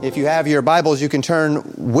If you have your Bibles, you can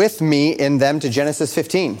turn with me in them to Genesis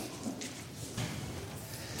 15.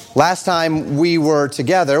 Last time we were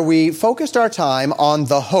together, we focused our time on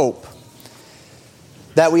the hope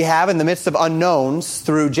that we have in the midst of unknowns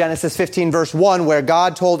through Genesis 15 verse 1, where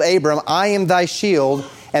God told Abram, "I am thy shield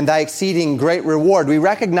and thy exceeding great reward." We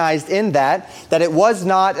recognized in that it was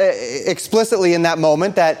not explicitly in that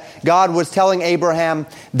moment that God was telling Abraham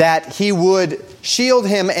that he would shield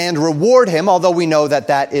him and reward him, although we know that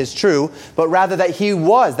that is true, but rather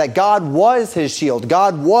that God was his shield.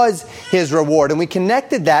 God was his reward. And we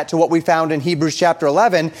connected that to what we found in Hebrews chapter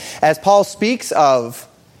 11 as Paul speaks of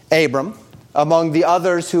Abram among the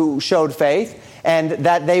others who showed faith, and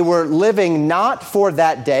that they were living not for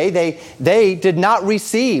that day. They did not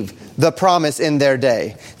receive the promise in their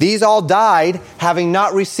day. These all died having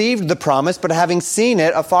not received the promise, but having seen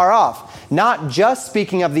it afar off. Not just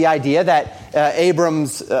speaking of the idea that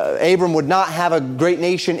Abram would not have a great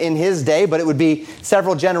nation in his day, but it would be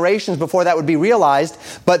several generations before that would be realized,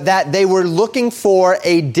 but that they were looking for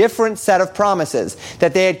a different set of promises,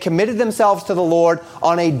 that they had committed themselves to the Lord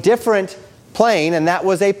on a different plane, and that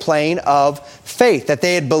was a plane of faith, that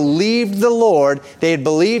they had believed the Lord, they had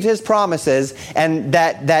believed his promises, and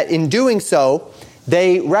that in doing so,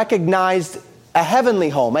 they recognized a heavenly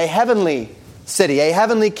home, a heavenly city, a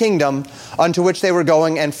heavenly kingdom unto which they were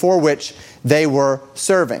going and for which they were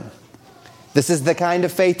serving. This is the kind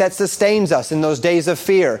of faith that sustains us in those days of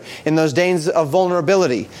fear, in those days of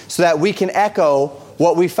vulnerability, so that we can echo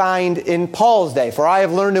what we find in Paul's day. "For I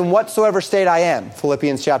have learned in whatsoever state I am,"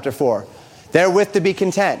 Philippians chapter 4. "Therewith to be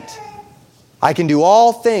content. I can do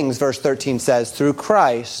all things," verse 13 says, "through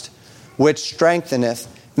Christ, which strengtheneth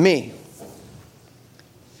me."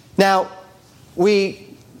 Now, we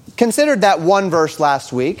considered that one verse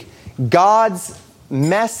last week, God's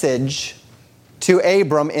message to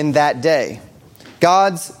Abram in that day.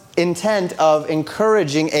 God's intent of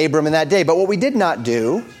encouraging Abram in that day. But what we did not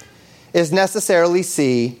do is necessarily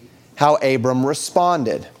see how Abram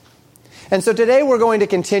responded. And so today we're going to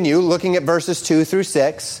continue looking at verses 2 through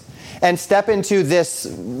 6 and step into this,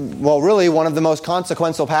 really one of the most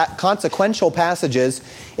consequential passages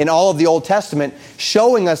in all of the Old Testament,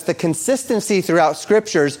 showing us the consistency throughout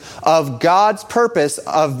Scriptures of God's purpose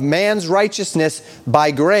of man's righteousness by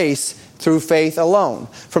grace through faith alone.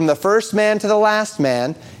 From the first man to the last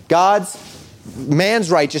man, man's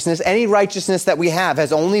righteousness, any righteousness that we have,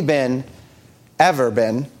 has only ever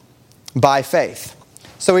been by faith.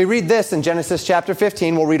 So we read this in Genesis chapter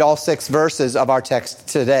 15. We'll read all 6 verses of our text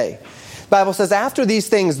today. The Bible says, "After these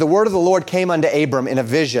things, the word of the Lord came unto Abram in a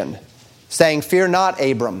vision, saying, Fear not,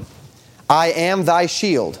 Abram, I am thy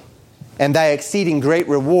shield, and thy exceeding great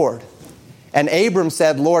reward. And Abram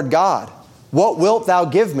said, Lord God, what wilt thou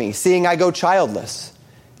give me, seeing I go childless?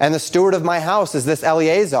 And the steward of my house is this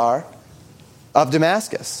Eleazar of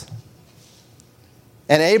Damascus.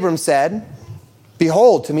 And Abram said,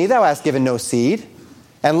 Behold, to me thou hast given no seed,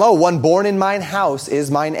 and lo, one born in mine house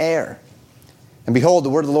is mine heir. And behold, the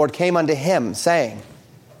word of the Lord came unto him, saying,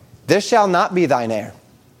 This shall not be thine heir,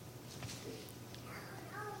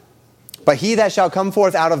 but he that shall come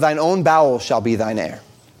forth out of thine own bowels shall be thine heir.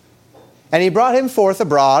 And he brought him forth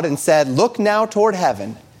abroad, and said, Look now toward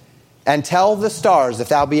heaven, and tell the stars, if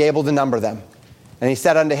thou be able to number them. And he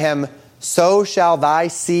said unto him, So shall thy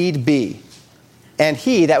seed be. And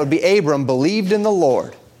he," that would be Abram, "believed in the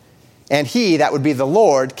Lord. And he," that would be the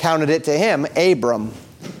Lord, "counted it to him," Abram,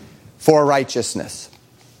 "for righteousness."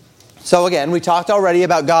 So again, we talked already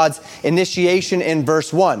about God's initiation in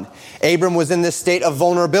verse 1. Abram was in this state of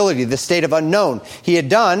vulnerability, this state of unknown. He had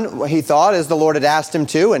done what he thought as the Lord had asked him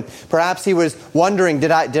to, and perhaps he was wondering,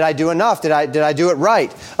 did I do enough? Did I do it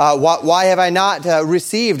right? Why have I not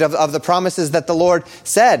received of the promises that the Lord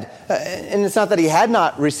said? And it's not that he had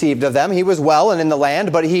not received of them. He was well and in the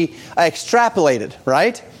land, but he extrapolated,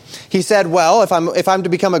 right? He said, well, if I'm to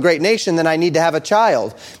become a great nation, then I need to have a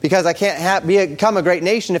child, because I can't become a great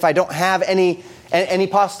nation if I don't have any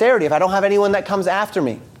posterity, if I don't have anyone that comes after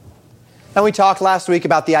me. And we talked last week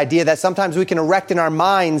about the idea that sometimes we can erect in our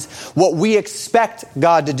minds what we expect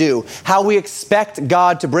God to do, how we expect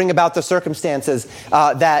God to bring about the circumstances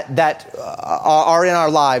that are in our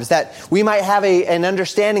lives, that we might have an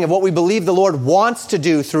understanding of what we believe the Lord wants to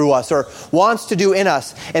do through us or wants to do in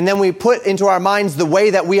us. And then we put into our minds the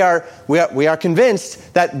way that we are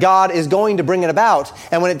convinced that God is going to bring it about.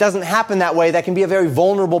 And when it doesn't happen that way, that can be a very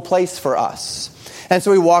vulnerable place for us. And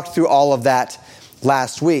so we walked through all of that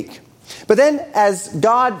last week. But then as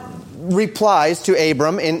God replies to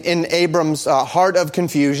Abram in Abram's heart of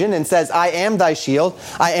confusion and says, I am thy shield,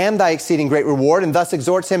 I am thy exceeding great reward, and thus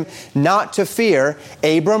exhorts him not to fear,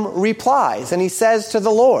 Abram replies, and he says to the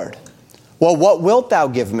Lord, well, what wilt thou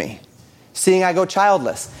give me, seeing I go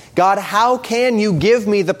childless? God, how can you give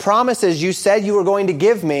me the promises you said you were going to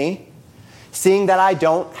give me, seeing that I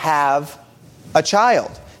don't have a child?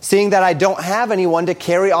 Seeing that I don't have anyone to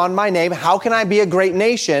carry on my name, how can I be a great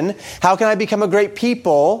nation? How can I become a great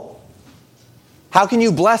people? How can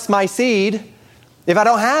you bless my seed if I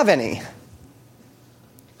don't have any?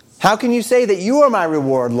 How can you say that you are my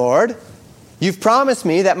reward, Lord? You've promised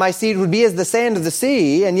me that my seed would be as the sand of the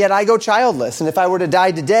sea, and yet I go childless. And if I were to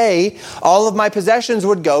die today, all of my possessions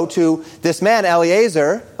would go to this man,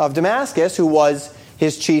 Eliezer of Damascus, who was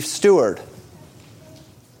his chief steward.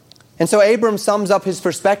 And so Abram sums up his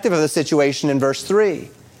perspective of the situation in verse 3.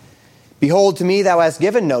 Behold, to me thou hast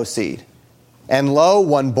given no seed, and lo,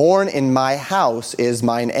 one born in my house is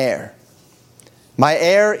mine heir. My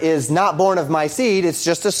heir is not born of my seed, it's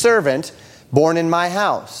just a servant born in my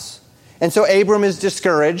house. And so Abram is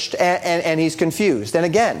discouraged and he's confused. And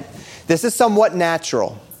again, this is somewhat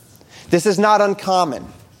natural. This is not uncommon.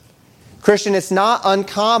 Christian, it's not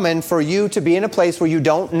uncommon for you to be in a place where you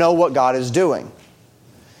don't know what God is doing.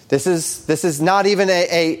 This is not even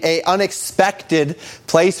a unexpected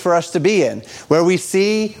place for us to be in, where we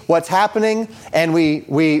see what's happening and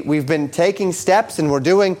we've been taking steps and we're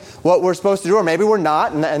doing what we're supposed to do, or maybe we're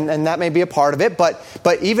not, and that may be a part of it. But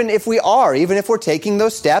even if we are, even if we're taking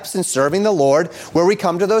those steps and serving the Lord, where we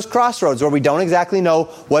come to those crossroads where we don't exactly know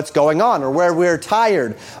what's going on, or where we're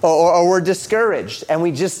tired or we're discouraged, and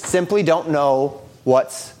we just simply don't know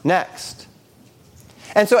what's next.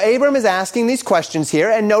 And so Abram is asking these questions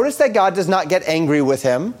here, and notice that God does not get angry with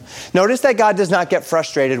him. Notice that God does not get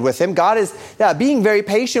frustrated with him. God is being very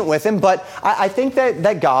patient with him, but I think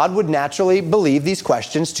that God would naturally believe these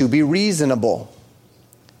questions to be reasonable.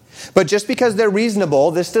 But just because they're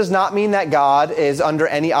reasonable, this does not mean that God is under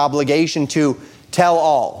any obligation to tell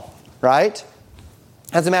all, right?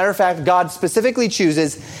 As a matter of fact, God specifically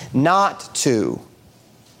chooses not to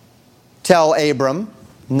tell Abram,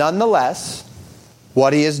 nonetheless,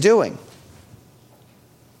 what he is doing.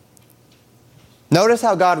 Notice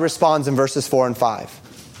how God responds in verses 4 and 5.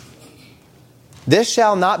 This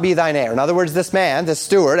shall not be thine heir. In other words, this man, this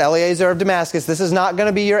steward, Eliezer of Damascus, this is not going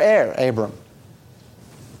to be your heir, Abram.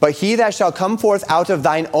 But he that shall come forth out of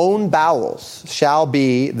thine own bowels shall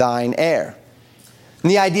be thine heir. And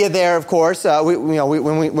the idea there, of course,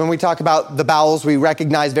 when we talk about the bowels, we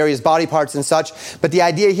recognize various body parts and such. But the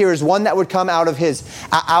idea here is one that would come out of his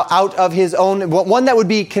own, one that would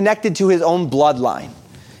be connected to his own bloodline,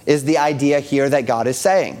 is the idea here that God is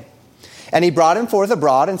saying. And he brought him forth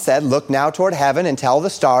abroad and said, Look now toward heaven and tell the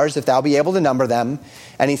stars if thou be able to number them.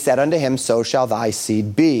 And he said unto him, So shall thy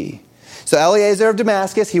seed be. So Eliezer of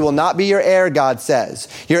Damascus, he will not be your heir, God says.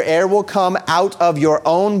 Your heir will come out of your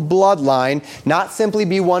own bloodline, not simply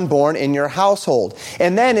be one born in your household.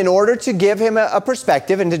 And then in order to give him a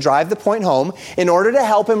perspective and to drive the point home, in order to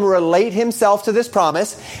help him relate himself to this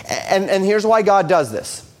promise, and here's why God does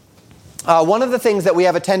this. One of the things that we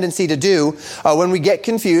have a tendency to do when we get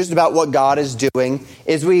confused about what God is doing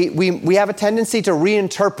is we have a tendency to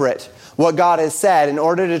reinterpret what God has said in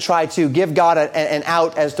order to try to give God an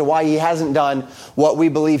out as to why he hasn't done what we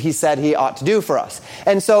believe he said he ought to do for us.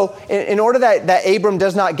 And so in order that Abram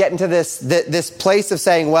does not get into this place of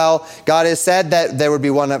saying, well, God has said that there would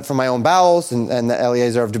be one from my own bowels and that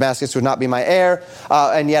Eliezer of Damascus would not be my heir,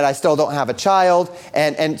 and yet I still don't have a child.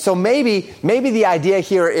 And so maybe the idea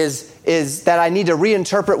here is that I need to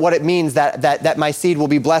reinterpret what it means that my seed will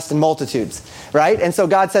be blessed in multitudes, right? And so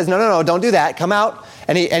God says, no, don't do that. Come out.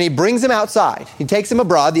 And he brings him outside. He takes him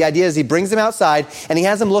abroad. The idea is he brings him outside and he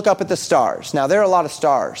has him look up at the stars. Now, there are a lot of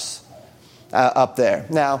stars up there.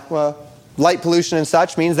 Now, light pollution and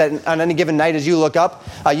such means that on any given night as you look up,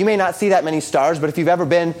 you may not see that many stars. But if you've ever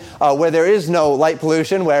been where there is no light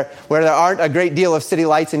pollution, where there aren't a great deal of city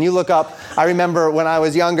lights, and you look up, I remember when I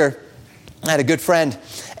was younger, I had a good friend,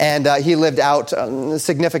 and he lived out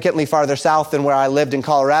significantly farther south than where I lived in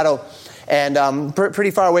Colorado, and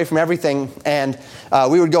pretty far away from everything. And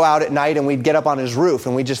we would go out at night, and we'd get up on his roof,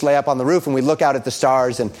 and we'd just lay up on the roof, and we'd look out at the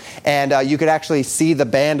stars, and you could actually see the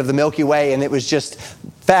band of the Milky Way, and it was just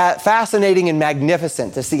fascinating and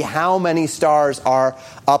magnificent to see how many stars are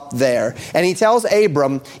up there. And he tells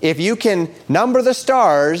Abram, if you can number the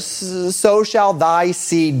stars, so shall thy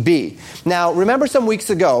seed be. Now, remember some weeks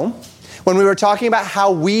ago, when we were talking about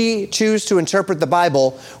how we choose to interpret the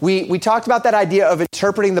Bible, we talked about that idea of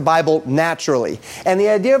interpreting the Bible naturally. And the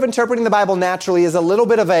idea of interpreting the Bible naturally is a little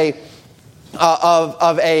bit of a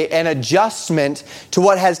an adjustment to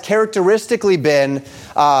what has characteristically been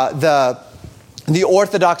the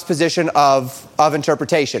orthodox position of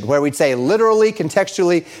interpretation, where we'd say literally,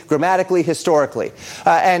 contextually, grammatically, historically.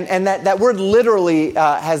 And that word literally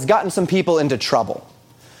has gotten some people into trouble.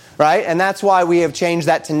 Right? And that's why we have changed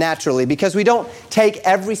that to naturally, because we don't take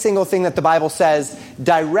every single thing that the Bible says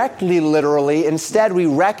directly literally. Instead, we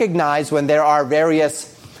recognize when there are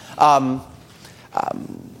various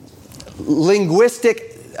linguistic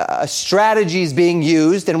strategies being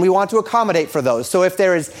used, and we want to accommodate for those. So if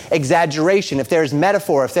there is exaggeration, if there's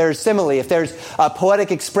metaphor, if there's simile, if there's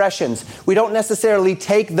poetic expressions, we don't necessarily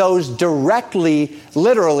take those directly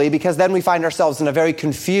literally, because then we find ourselves in a very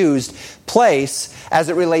confused place as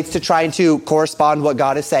it relates to trying to correspond what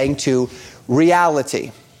God is saying to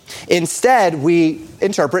reality. Instead, we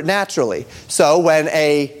interpret naturally. So when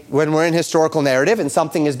we're in historical narrative and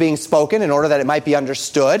something is being spoken in order that it might be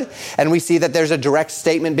understood, and we see that there's a direct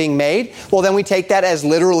statement being made, well, then we take that as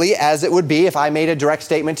literally as it would be if I made a direct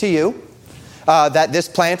statement to you that this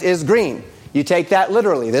plant is green. You take that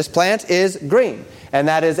literally. This plant is green. And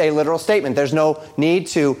that is a literal statement. There's no need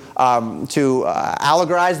to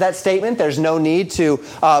allegorize that statement. There's no need to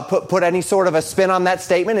put any sort of a spin on that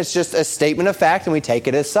statement. It's just a statement of fact, and we take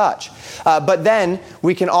it as such. But then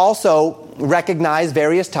we can also recognize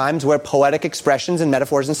various times where poetic expressions and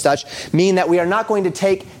metaphors and such mean that we are not going to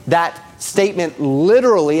take that statement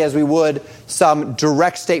literally as we would some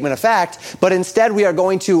direct statement of fact, but instead we are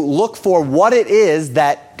going to look for what it is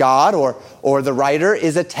that God or the writer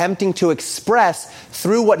is attempting to express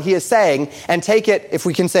through what he is saying, and take it, if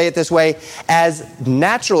we can say it this way, as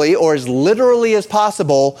naturally or as literally as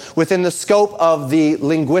possible within the scope of the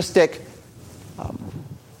linguistic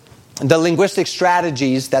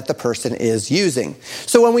strategies that the person is using.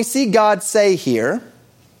 So when we see God say here,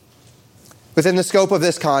 within the scope of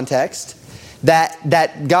this context,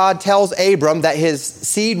 that God tells Abram that his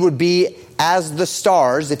seed would be as the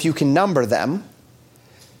stars, if you can number them,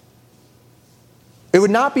 it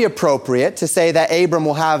would not be appropriate to say that Abram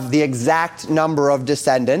will have the exact number of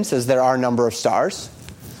descendants as there are number of stars.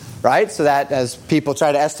 Right? So that as people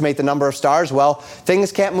try to estimate the number of stars, well,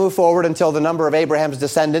 things can't move forward until the number of Abraham's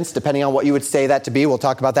descendants, depending on what you would say that to be. We'll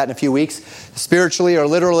talk about that in a few weeks. Spiritually or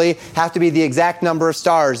literally have to be the exact number of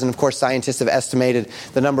stars. And of course, scientists have estimated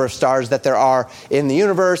the number of stars that there are in the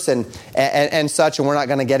universe and such. And we're not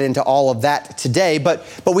going to get into all of that today. But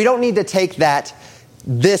we don't need to take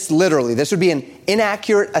this literally. This would be an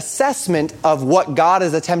inaccurate assessment of what God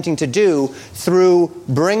is attempting to do through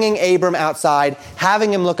bringing Abram outside,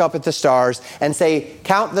 having him look up at the stars and say,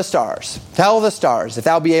 count the stars, tell the stars, if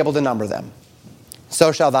thou be able to number them,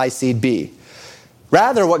 so shall thy seed be.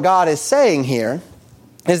 Rather, what God is saying here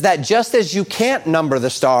is that just as you can't number the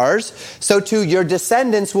stars, so too your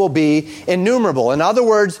descendants will be innumerable. In other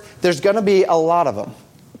words, there's going to be a lot of them.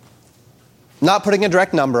 Not putting a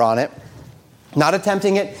direct number on it. Not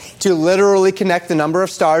attempting it to literally connect the number of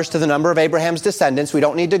stars to the number of Abraham's descendants. We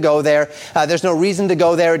don't need to go there. There's no reason to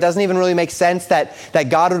go there. It doesn't even really make sense that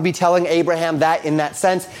God would be telling Abraham that in that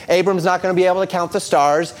sense. Abram's not going to be able to count the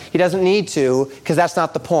stars. He doesn't need to, because that's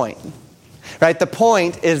not the point. Right? The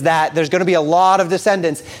point is that there's going to be a lot of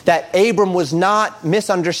descendants, that Abram was not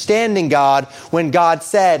misunderstanding God when God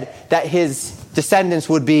said that his descendants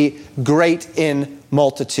would be great in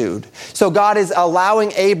multitude. So God is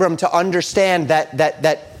allowing Abram to understand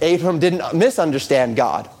that Abram didn't misunderstand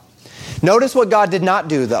God. Notice what God did not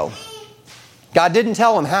do, though. God didn't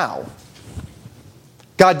tell him how.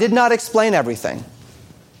 God did not explain everything.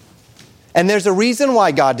 And there's a reason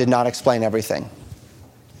why God did not explain everything.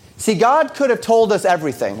 See, God could have told us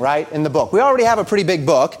everything, right, in the book. We already have a pretty big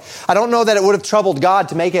book. I don't know that it would have troubled God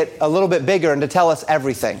to make it a little bit bigger and to tell us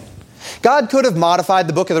everything. God could have modified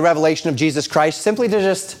the book of the Revelation of Jesus Christ simply to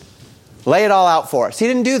just lay it all out for us. He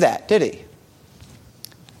didn't do that, did he?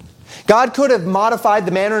 God could have modified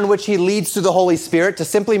the manner in which he leads through the Holy Spirit to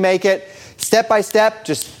simply make it step by step,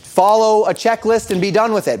 just follow a checklist and be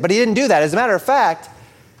done with it. But he didn't do that. As a matter of fact,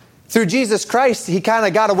 through Jesus Christ, he kind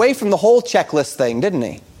of got away from the whole checklist thing, didn't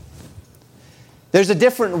he? There's a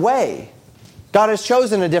different way. God has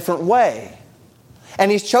chosen a different way. And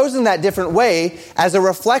he's chosen that different way as a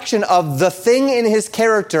reflection of the thing in his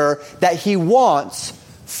character that he wants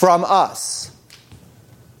from us.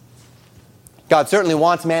 God certainly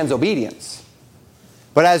wants man's obedience.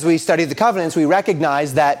 But as we study the covenants, we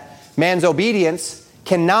recognize that man's obedience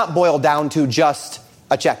cannot boil down to just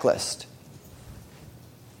a checklist.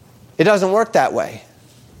 It doesn't work that way.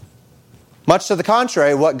 Much to the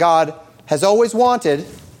contrary, what God has always wanted,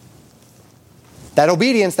 that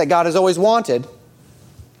obedience that God has always wanted,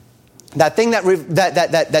 that thing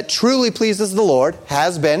that truly pleases the Lord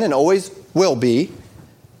has been and always will be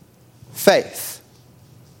faith.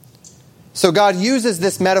 So God uses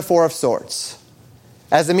this metaphor of sorts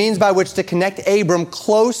as a means by which to connect Abram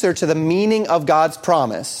closer to the meaning of God's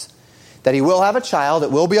promise, that he will have a child,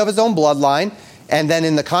 it will be of his own bloodline, and then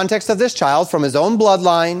in the context of this child, from his own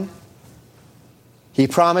bloodline, he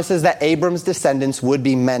promises that Abram's descendants would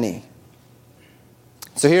be many.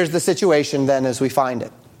 So here's the situation then as we find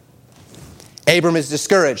it. Abram is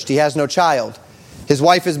discouraged. He has no child. His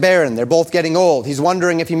wife is barren. They're both getting old. He's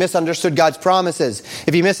wondering if he misunderstood God's promises,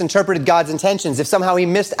 if he misinterpreted God's intentions, if somehow he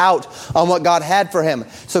missed out on what God had for him.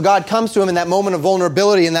 So God comes to him in that moment of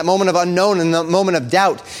vulnerability, in that moment of unknown, in that moment of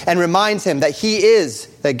doubt, and reminds him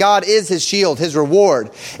that God is his shield, his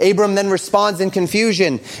reward. Abram then responds in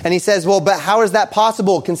confusion, and he says, well, but how is that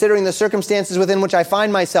possible considering the circumstances within which I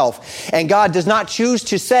find myself? And God does not choose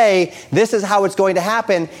to say, this is how it's going to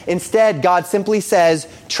happen. Instead, God simply says,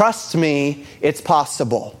 trust me, it's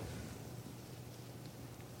possible.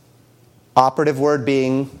 Operative word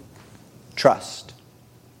being trust.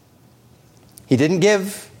 He didn't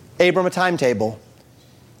give Abram a timetable.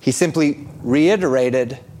 He simply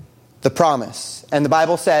reiterated the promise. And the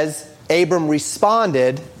Bible says, Abram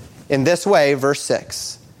responded in this way, verse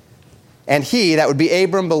 6. And he, that would be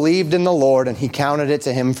Abram, believed in the Lord, and he counted it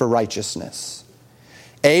to him for righteousness.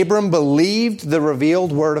 Abram believed the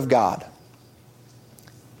revealed word of God.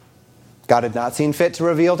 God had not seen fit to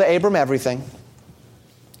reveal to Abram everything.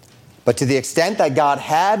 But to the extent that God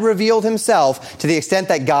had revealed himself, to the extent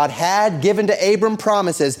that God had given to Abram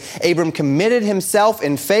promises, Abram committed himself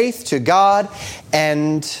in faith to God,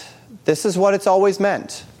 and this is what it's always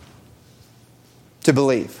meant, to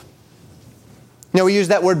believe. You know, we use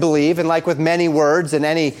that word believe, and like with many words in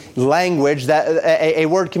any language, that a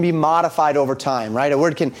word can be modified over time, right? A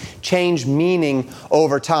word can change meaning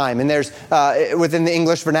over time. And there's, within the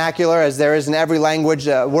English vernacular, as there is in every language,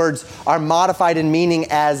 words are modified in meaning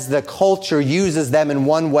as the culture uses them in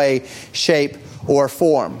one way, shape, or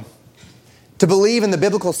form. To believe in the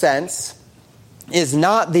biblical sense is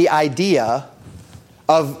not the idea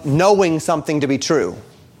of knowing something to be true.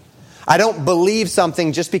 I don't believe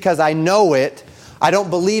something just because I know it. I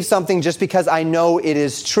don't believe something just because I know it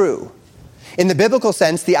is true. In the biblical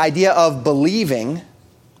sense, the idea of believing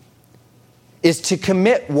is to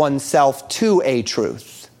commit oneself to a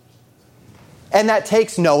truth. And that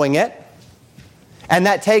takes knowing it. And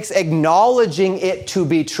that takes acknowledging it to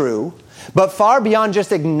be true. But far beyond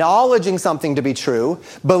just acknowledging something to be true,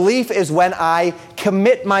 belief is when I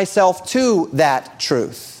commit myself to that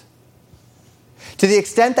truth. To the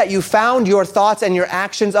extent that you found your thoughts and your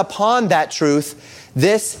actions upon that truth,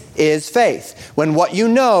 this is faith. When what you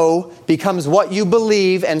know becomes what you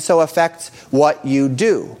believe and so affects what you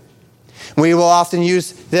do. We will often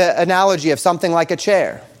use the analogy of something like a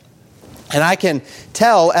chair. And I can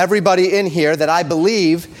tell everybody in here that I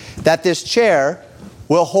believe that this chair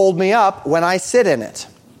will hold me up when I sit in it.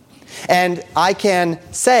 And I can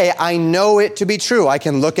say, I know it to be true. I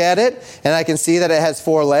can look at it, and I can see that it has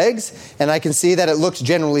 4 legs, and I can see that it looks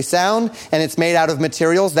generally sound, and it's made out of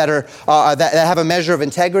materials that are that have a measure of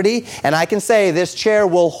integrity. And I can say, this chair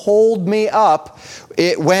will hold me up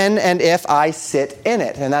when and if I sit in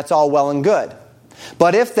it. And that's all well and good.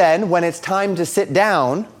 But if then, when it's time to sit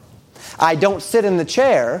down, I don't sit in the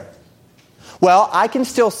chair, well, I can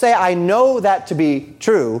still say I know that to be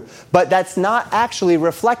true, but that's not actually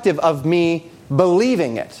reflective of me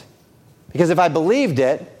believing it. Because if I believed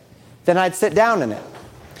it, then I'd sit down in it.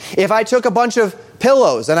 If I took a bunch of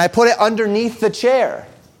pillows and I put it underneath the chair,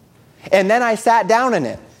 and then I sat down in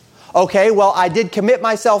it, okay, well, I did commit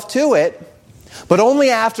myself to it, but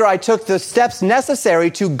only after I took the steps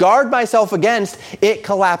necessary to guard myself against it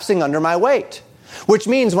collapsing under my weight. Which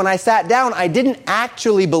means when I sat down, I didn't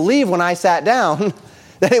actually believe when I sat down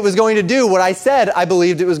that it was going to do what I said I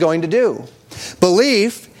believed it was going to do.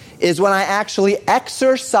 Belief is when I actually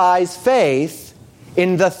exercise faith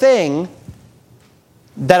in the thing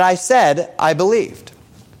that I said I believed.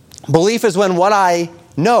 Belief is when what I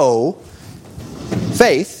know,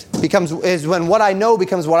 faith, is when what I know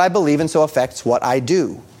becomes what I believe and so affects what I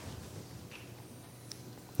do.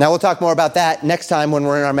 Now we'll talk more about that next time when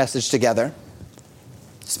we're in our message together.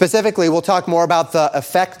 Specifically, we'll talk more about the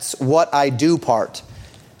affects what I do part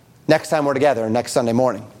next time we're together, next Sunday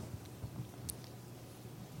morning.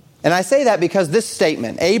 And I say that because this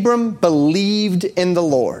statement, Abram believed in the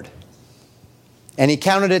Lord, and he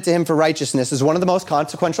counted it to him for righteousness, is one of the most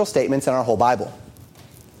consequential statements in our whole Bible.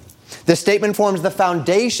 This statement forms the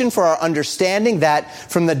foundation for our understanding that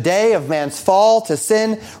from the day of man's fall to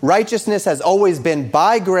sin, righteousness has always been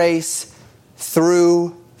by grace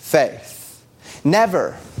through faith.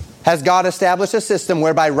 Never has God established a system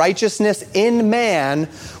whereby righteousness in man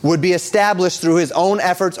would be established through his own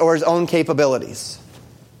efforts or his own capabilities.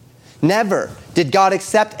 Never did God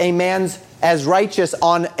accept a man's as righteous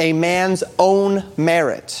on a man's own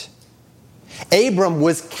merit. Abram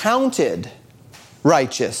was counted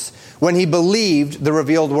righteous when he believed the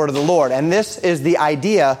revealed word of the Lord. And this is the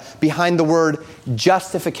idea behind the word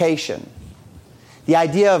justification. The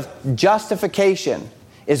idea of justification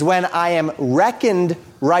is when I am reckoned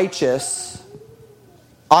righteous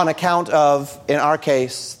on account of, in our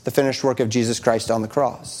case, the finished work of Jesus Christ on the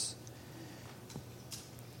cross.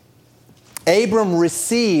 Abram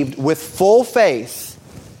received with full faith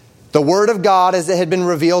the word of God as it had been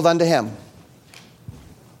revealed unto him.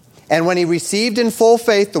 And when he received in full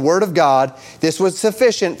faith the word of God, this was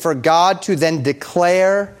sufficient for God to then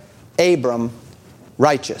declare Abram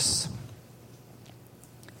righteous.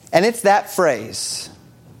 And it's that phrase,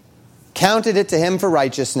 counted it to him for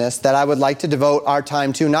righteousness, that I would like to devote our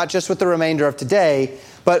time to, not just with the remainder of today,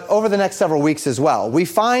 but over the next several weeks as well. We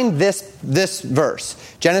find this verse,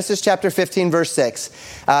 Genesis chapter 15, verse 6,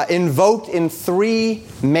 invoked in three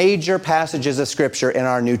major passages of Scripture in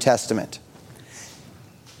our New Testament.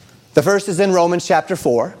 The first is in Romans chapter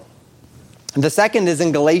 4. The second is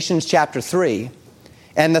in Galatians chapter 3.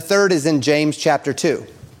 And the third is in James chapter 2.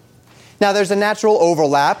 Now, there's a natural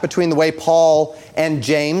overlap between the way Paul and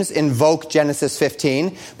James invoke Genesis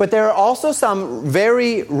 15, but there are also some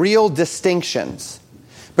very real distinctions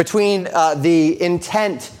between the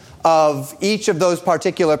intent of each of those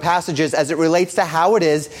particular passages as it relates to how it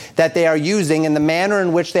is that they are using and the manner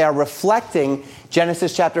in which they are reflecting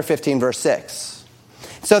Genesis chapter 15, verse 6.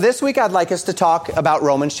 So this week I'd like us to talk about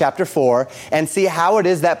Romans chapter 4 and see how it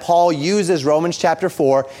is that Paul uses Romans chapter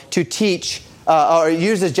 4 to teach or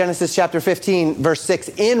uses Genesis chapter 15, verse 6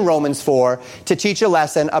 in Romans 4 to teach a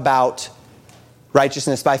lesson about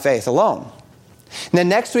righteousness by faith alone. And then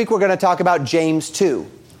next week we're going to talk about James 2.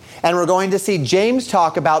 And we're going to see James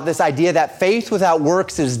talk about this idea that faith without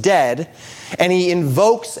works is dead. And he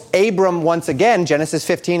invokes Abram once again, Genesis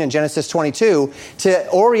 15 and Genesis 22, to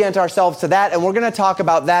orient ourselves to that. And we're going to talk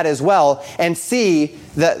about that as well and see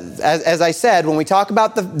that, as I said, when we talk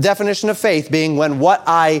about the definition of faith being when what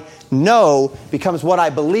I know becomes what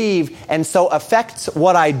I believe and so affects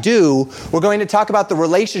what I do, we're going to talk about the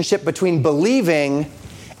relationship between believing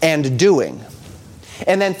and doing.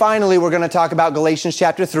 And then finally, we're going to talk about Galatians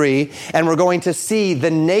chapter 3, and we're going to see the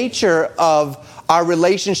nature of our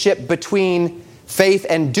relationship between faith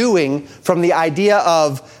and doing from the idea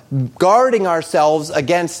of guarding ourselves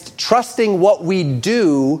against trusting what we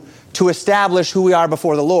do to establish who we are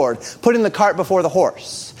before the Lord, putting the cart before the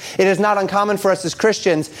horse. It is not uncommon for us as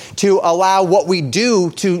Christians to allow what we do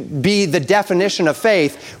to be the definition of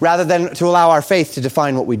faith rather than to allow our faith to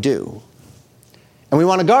define what we do. And we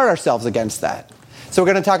want to guard ourselves against that. So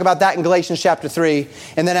we're going to talk about that in Galatians chapter 3.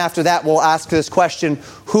 And then after that, we'll ask this question,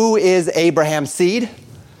 who is Abraham's seed?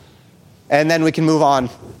 And then we can move on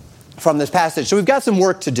from this passage. So we've got some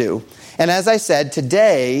work to do. And as I said,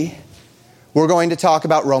 today we're going to talk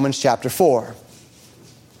about Romans chapter 4.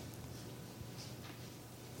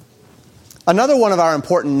 Another one of our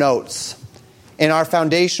important notes in our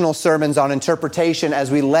foundational sermons on interpretation as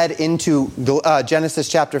we led into Genesis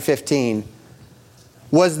chapter 15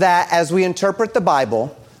 was that as we interpret the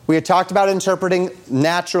Bible, we had talked about interpreting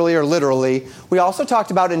naturally or literally. We also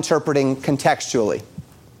talked about interpreting contextually.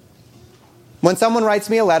 When someone writes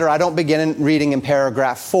me a letter, I don't begin reading in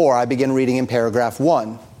paragraph 4. I begin reading in paragraph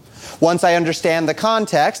 1. Once I understand the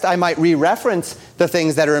context, I might re-reference the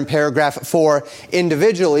things that are in paragraph 4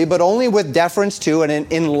 individually, but only with deference to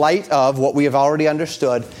and in light of what we have already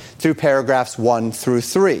understood through paragraphs 1 through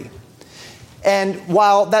 3. And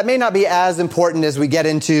while that may not be as important as we get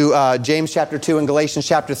into James chapter 2 and Galatians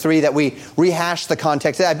chapter 3, that we rehash the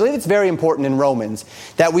context, I believe it's very important in Romans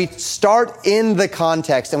that we start in the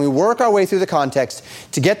context and we work our way through the context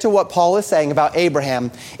to get to what Paul is saying about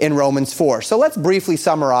Abraham in Romans 4. So let's briefly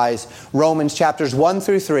summarize Romans chapters 1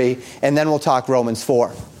 through 3, and then we'll talk Romans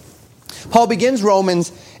 4. Paul begins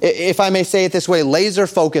Romans, if I may say it this way, laser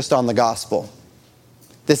focused on the gospel.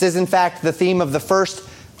 This is in fact the theme of the first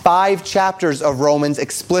 5 chapters of Romans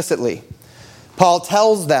explicitly. Paul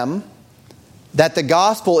tells them that the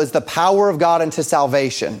gospel is the power of God unto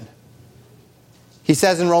salvation. He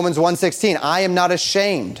says in Romans 1:16, I am not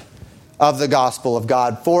ashamed of the gospel of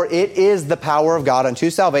God, for it is the power of God unto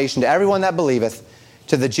salvation to everyone that believeth,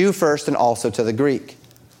 to the Jew first and also to the Greek.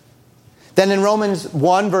 Then in Romans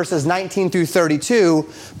 1 verses 19 through 32,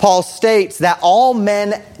 Paul states that all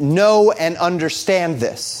men know and understand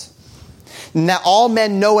this. And that all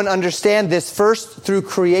men know and understand this first through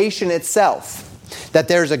creation itself, that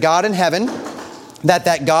there's a God in heaven,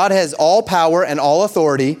 that God has all power and all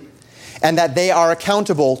authority, and that they are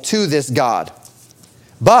accountable to this God.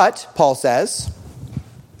 But, Paul says,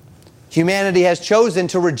 humanity has chosen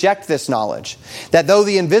to reject this knowledge, that though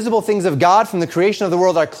the invisible things of God from the creation of the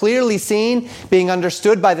world are clearly seen, being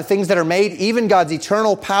understood by the things that are made, even God's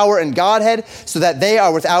eternal power and Godhead, so that they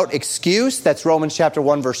are without excuse. That's Romans chapter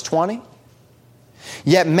 1, verse 20.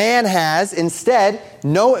 Yet man has instead,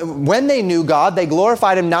 when they knew God, they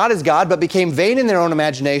glorified him not as God, but became vain in their own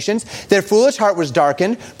imaginations. Their foolish heart was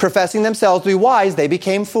darkened. Professing themselves to be wise, they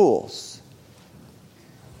became fools.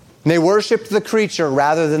 And they worshipped the creature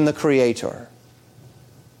rather than the Creator.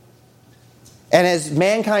 And as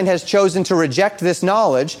mankind has chosen to reject this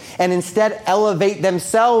knowledge and instead elevate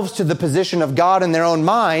themselves to the position of God in their own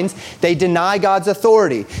minds, they deny God's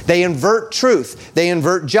authority. They invert truth. They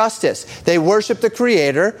invert justice. They worship the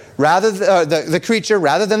Creator, the creature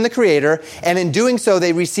rather than the Creator. And in doing so,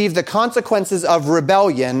 they receive the consequences of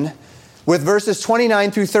rebellion, with verses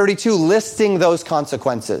 29 through 32 listing those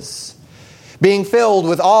consequences. Being filled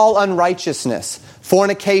with all unrighteousness,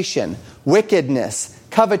 fornication, wickedness,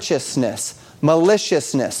 covetousness,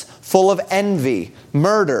 maliciousness, full of envy,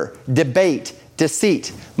 murder, debate,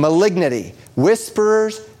 deceit, malignity,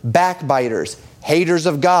 whisperers, backbiters, haters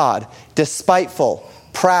of God, despiteful,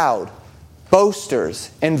 proud,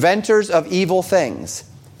 boasters, inventors of evil things,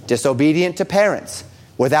 disobedient to parents,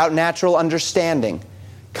 without natural understanding,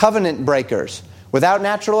 covenant breakers, without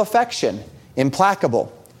natural affection,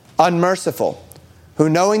 implacable, unmerciful, who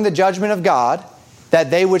knowing the judgment of God,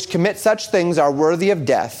 that they which commit such things are worthy of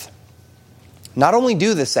death, not only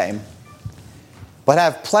do the same, but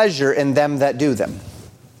have pleasure in them that do them.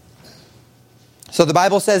 So the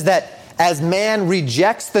Bible says that as man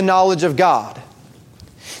rejects the knowledge of God,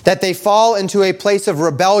 that they fall into a place of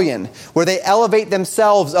rebellion where they elevate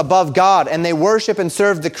themselves above God and they worship and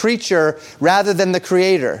serve the creature rather than the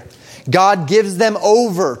Creator. God gives them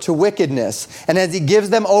over to wickedness. And as He gives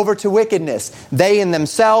them over to wickedness, they in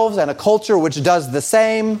themselves and a culture which does the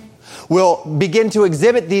same will begin to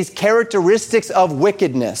exhibit these characteristics of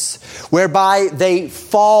wickedness, whereby they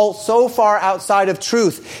fall so far outside of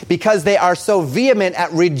truth because they are so vehement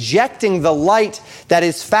at rejecting the light that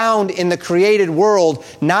is found in the created world,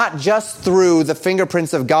 not just through the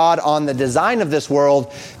fingerprints of God on the design of this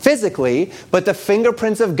world physically, but the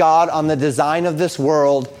fingerprints of God on the design of this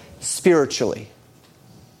world spiritually.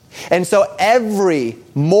 And so every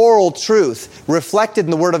moral truth reflected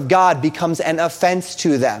in the Word of God becomes an offense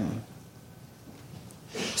to them.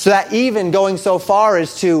 So that even going so far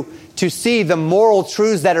as to see the moral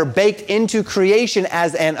truths that are baked into creation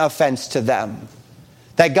as an offense to them.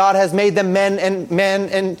 That God has made them man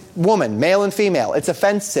and woman, male and female. It's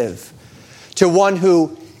offensive to one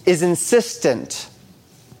who is insistent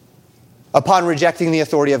upon rejecting the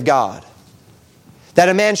authority of God. That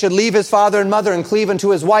a man should leave his father and mother and cleave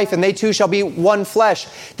unto his wife, and they two shall be one flesh.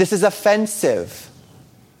 This is offensive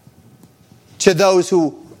to those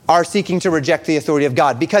who are seeking to reject the authority of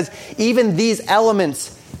God, because even these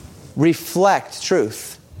elements reflect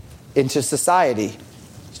truth into society.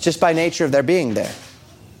 It's just by nature of their being there.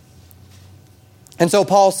 And so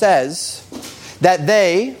Paul says that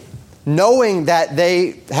they, knowing that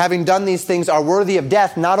they, having done these things, are worthy of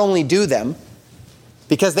death, not only do them,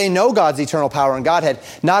 because they know God's eternal power and Godhead.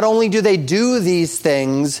 Not only do they do these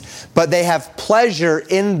things, but they have pleasure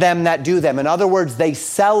in them that do them. In other words, they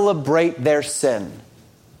celebrate their sin.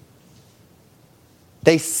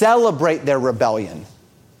 They celebrate their rebellion.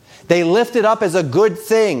 They lift it up as a good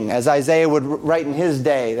thing, as Isaiah would write in his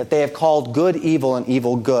day, that they have called good evil and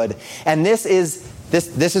evil good. And this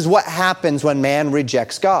is what happens when man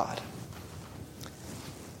rejects God.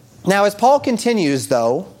 Now, as Paul continues,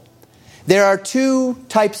 though, there are two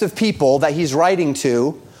types of people that he's writing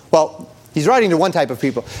to. Well, he's writing to one type of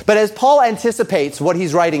people. But as Paul anticipates what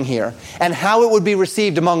he's writing here and how it would be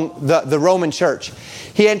received among the Roman church,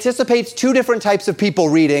 he anticipates two different types of people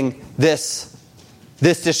reading this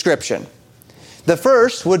description. The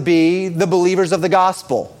first would be the believers of the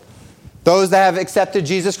gospel. Those that have accepted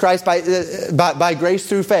Jesus Christ by grace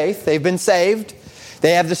through faith. They've been saved.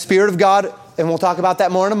 They have the Spirit of God, and we'll talk about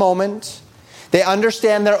that more in a moment. They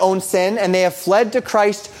understand their own sin, and they have fled to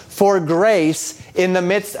Christ for grace in the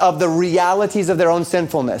midst of the realities of their own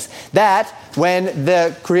sinfulness. That when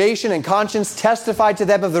the creation and conscience testified to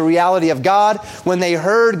them of the reality of God, when they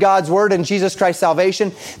heard God's word and Jesus Christ's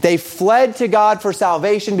salvation, they fled to God for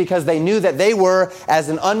salvation because they knew that they were as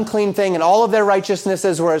an unclean thing and all of their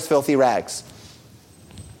righteousnesses were as filthy rags.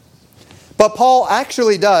 But Paul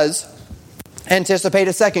actually does anticipate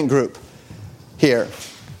a second group here.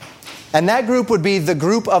 And that group would be the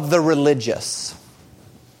group of the religious.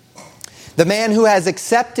 The man who has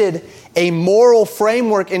accepted a moral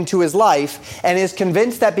framework into his life and is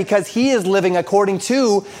convinced that because he is living according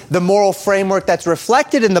to the moral framework that's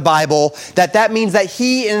reflected in the Bible, that means that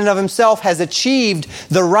he in and of himself has achieved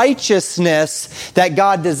the righteousness that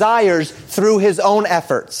God desires through his own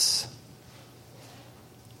efforts.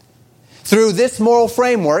 Through this moral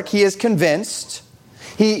framework, he is convinced,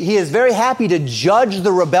 he is very happy to judge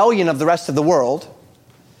the rebellion of the rest of the world,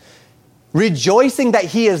 rejoicing that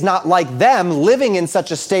he is not like them, living in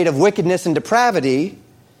such a state of wickedness and depravity,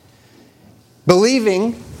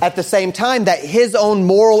 believing at the same time that his own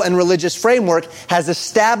moral and religious framework has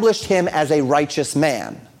established him as a righteous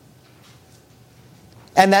man.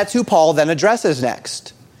 And that's who Paul then addresses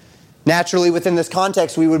next. Naturally, within this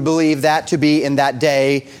context, we would believe that to be in that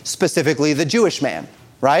day, specifically the Jewish man,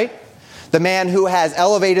 right? The man who has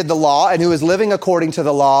elevated the law and who is living according to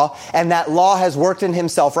the law, and that law has worked in him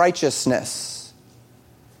self-righteousness.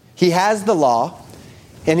 He has the law,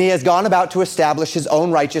 and he has gone about to establish his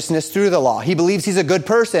own righteousness through the law. He believes he's a good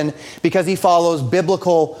person because he follows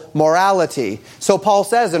biblical morality. So Paul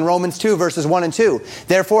says in Romans 2, verses 1 and 2,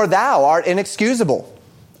 "Therefore thou art inexcusable,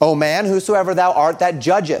 O man, whosoever thou art that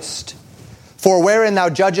judgest. For wherein thou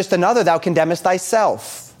judgest another, thou condemnest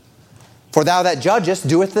thyself. For thou that judgest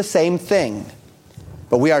doeth the same thing.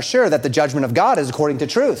 But we are sure that the judgment of God is according to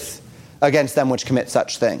truth against them which commit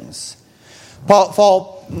such things."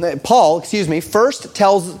 Paul, first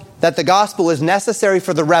tells that the gospel is necessary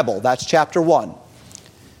for the rebel. That's chapter 1.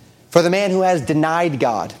 For the man who has denied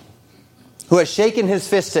God, who has shaken his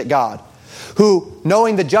fist at God, who,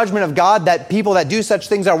 knowing the judgment of God, that people that do such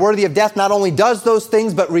things are worthy of death, not only does those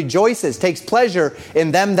things, but rejoices, takes pleasure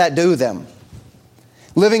in them that do them,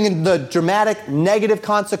 living in the dramatic negative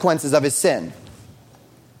consequences of his sin.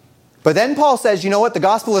 But then Paul says, you know what? The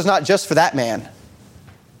gospel is not just for that man.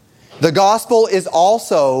 The gospel is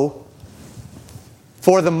also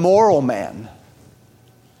for the moral man.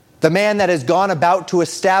 The man that has gone about to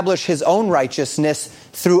establish his own righteousness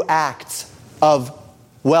through acts of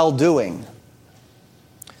well-doing.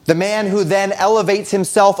 The man who then elevates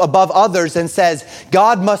himself above others and says,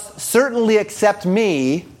 God must certainly accept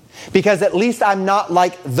me, because at least I'm not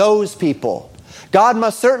like those people. God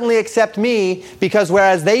must certainly accept me because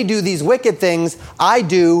whereas they do these wicked things, I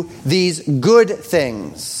do these good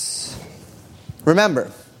things.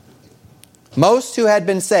 Remember, most who had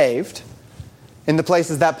been saved in the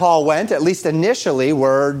places that Paul went, at least initially,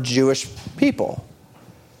 were Jewish people.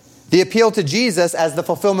 The appeal to Jesus as the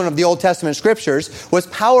fulfillment of the Old Testament scriptures was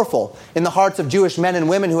powerful in the hearts of Jewish men and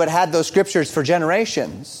women who had had those scriptures for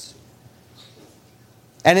generations.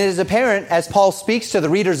 And it is apparent as Paul speaks to the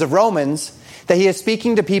readers of Romans that he is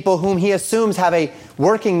speaking to people whom he assumes have a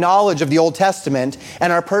working knowledge of the Old Testament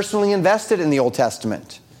and are personally invested in the Old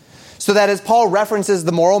Testament. So that as Paul references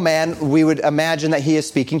the moral man, we would imagine that he is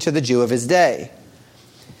speaking to the Jew of his day.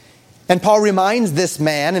 And Paul reminds this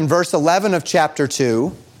man in verse 11 of chapter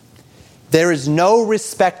 2, there is no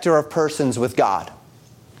respecter of persons with God.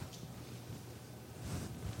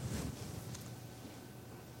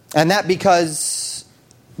 And that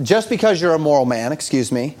just because you're a moral man,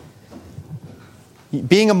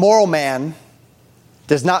 being a moral man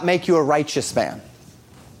does not make you a righteous man.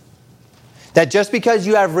 That just because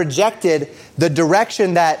you have rejected the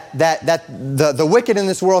direction that the wicked in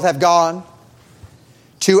this world have gone,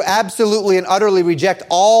 to absolutely and utterly reject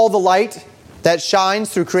all the light that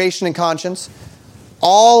shines through creation and conscience,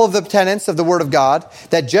 all of the tenets of the Word of God,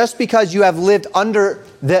 that just because you have lived under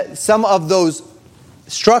some of those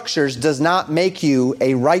structures does not make you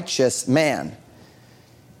a righteous man.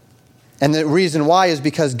 And the reason why is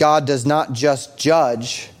because God does not just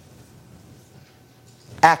judge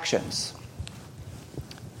actions.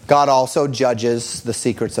 God also judges the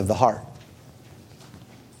secrets of the heart.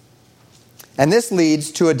 And this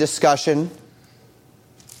leads to a discussion,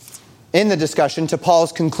 to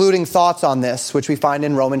Paul's concluding thoughts on this, which we find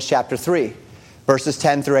in Romans chapter 3, verses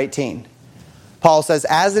 10 through 18. Paul says,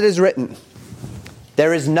 "As it is written,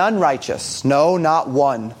 there is none righteous, no, not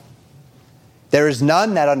one. There is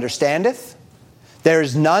none that understandeth. There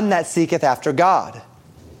is none that seeketh after God.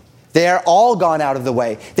 They are all gone out of the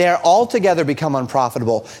way. They are altogether become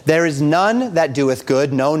unprofitable. There is none that doeth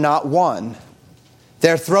good, no, not one.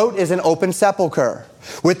 Their throat is an open sepulchre.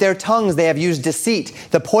 With their tongues they have used deceit.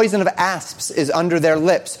 The poison of asps is under their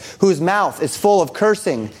lips, whose mouth is full of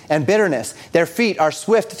cursing and bitterness. Their feet are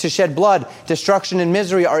swift to shed blood. Destruction and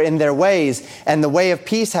misery are in their ways, and the way of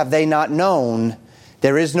peace have they not known.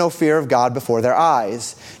 There is no fear of God before their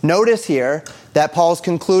eyes." Notice here that Paul's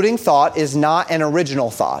concluding thought is not an original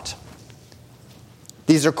thought.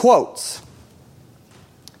 These are quotes.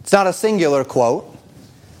 It's not a singular quote,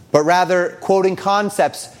 but rather quoting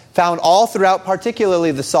concepts found all throughout,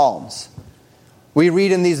 particularly the Psalms. We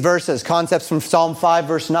read in these verses concepts from Psalm 5,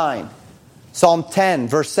 verse 9, Psalm 10,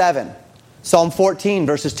 verse 7, Psalm 14,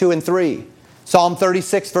 verses 2 and 3, Psalm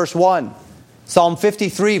 36, verse 1, Psalm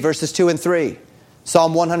 53, verses 2 and 3,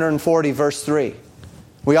 Psalm 140, verse 3.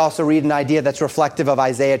 We also read an idea that's reflective of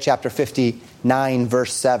Isaiah chapter 59,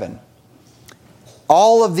 verse 7.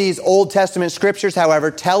 All of these Old Testament scriptures,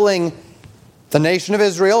 however, telling the nation of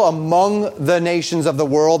Israel among the nations of the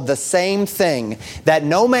world the same thing, that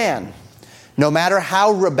no man, no matter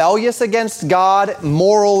how rebellious against God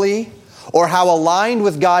morally or how aligned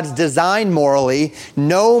with God's design morally,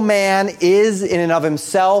 no man is in and of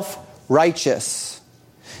himself righteous.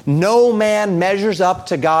 No man measures up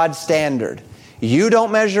to God's standard. You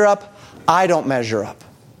don't measure up, I don't measure up.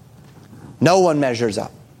 No one measures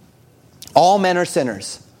up. All men are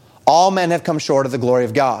sinners. All men have come short of the glory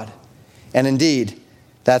of God. And indeed,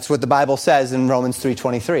 that's what the Bible says in Romans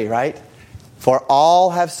 3:23, right? For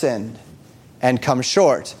all have sinned and come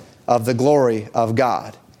short of the glory of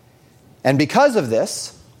God. And because of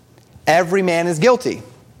this, every man is guilty.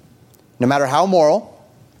 No matter how moral,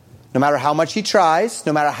 no matter how much he tries,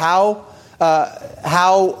 no matter how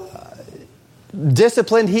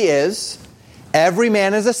disciplined he is, every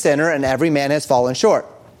man is a sinner and every man has fallen short.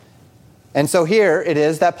 And so here it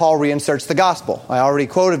is that Paul reinserts the gospel. I already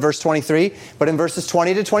quoted verse 23, but in verses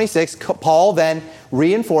 20 to 26, Paul then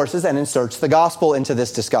reinforces and inserts the gospel into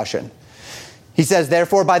this discussion. He says,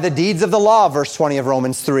 therefore, by the deeds of the law, verse 20 of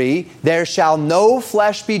Romans 3, there shall no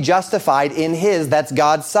flesh be justified in his, that's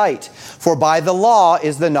God's sight. For by the law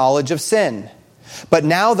is the knowledge of sin. But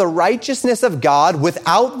now the righteousness of God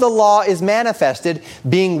without the law is manifested,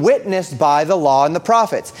 being witnessed by the law and the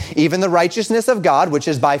prophets, even the righteousness of God, which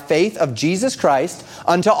is by faith of Jesus Christ,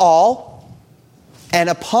 unto all and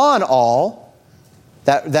upon all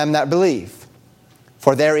them that believe.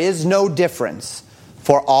 For there is no difference,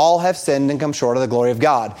 for all have sinned and come short of the glory of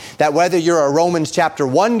God. That whether you're a Romans chapter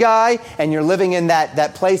 1 guy and you're living in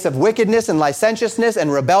that place of wickedness and licentiousness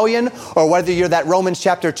and rebellion, or whether you're that Romans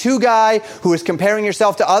chapter 2 guy who is comparing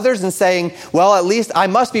yourself to others and saying, well, at least I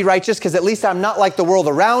must be righteous because at least I'm not like the world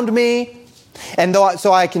around me. And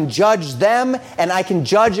so I can judge them and I can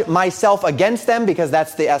judge myself against them, because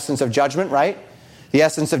that's the essence of judgment, right? The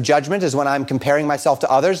essence of judgment is when I'm comparing myself to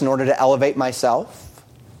others in order to elevate myself.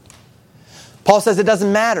 Paul says it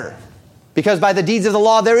doesn't matter, because by the deeds of the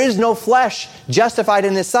law there is no flesh justified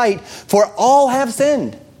in his sight, for all have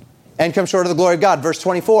sinned and come short of the glory of God. Verse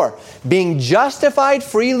 24, being justified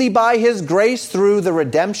freely by his grace through the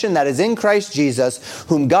redemption that is in Christ Jesus,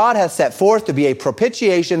 whom God hath set forth to be a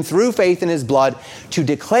propitiation through faith in his blood, to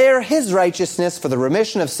declare his righteousness for the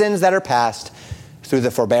remission of sins that are past, through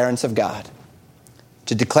the forbearance of God.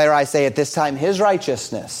 To declare, I say at this time, his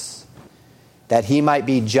righteousness, that he might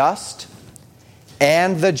be just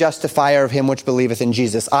and the justifier of him which believeth in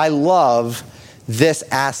Jesus. I love this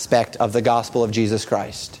aspect of the gospel of Jesus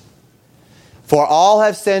Christ. For all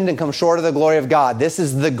have sinned and come short of the glory of God. This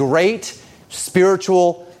is the great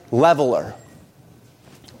spiritual leveler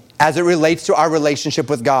as it relates to our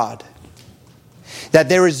relationship with God. That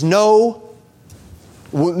there is no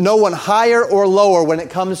one higher or lower when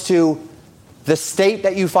it comes to the state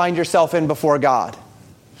that you find yourself in before God.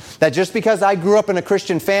 That just because I grew up in a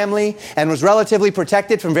Christian family and was relatively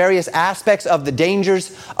protected from various aspects of the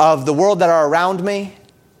dangers of the world that are around me,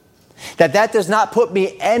 that does not put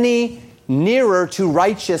me any nearer to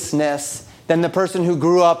righteousness than the person who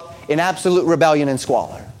grew up in absolute rebellion and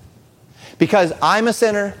squalor. Because I'm a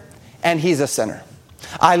sinner and he's a sinner.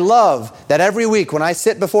 I love that every week when I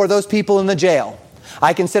sit before those people in the jail,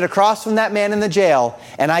 I can sit across from that man in the jail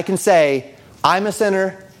and I can say, I'm a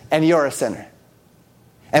sinner and you're a sinner.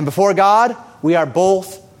 And before God, we are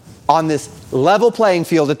both on this level playing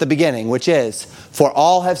field at the beginning, which is, for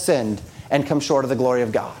all have sinned and come short of the glory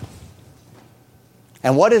of God.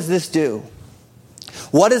 And what does this do?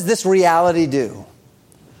 What does this reality do?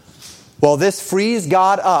 Well, this frees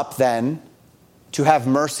God up then to have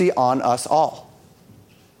mercy on us all.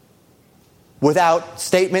 Without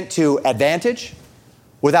statement to advantage,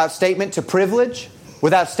 without statement to privilege,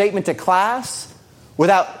 without statement to class,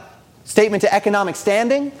 without statement to economic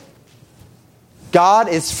standing. God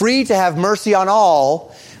is free to have mercy on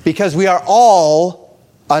all because we are all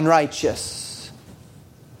unrighteous.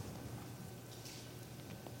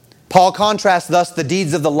 Paul contrasts thus the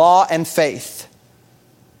deeds of the law and faith.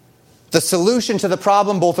 The solution to the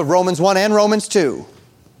problem both of Romans 1 and Romans 2.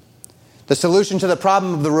 The solution to the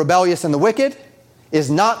problem of the rebellious and the wicked is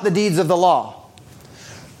not the deeds of the law.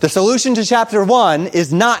 The solution to chapter 1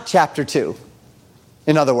 is not chapter 2.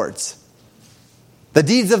 In other words, the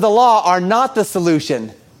deeds of the law are not the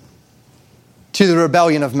solution to the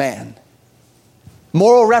rebellion of man.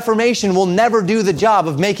 Moral reformation will never do the job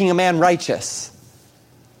of making a man righteous.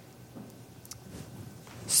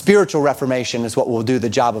 Spiritual reformation is what will do the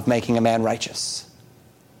job of making a man righteous.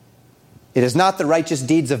 It is not the righteous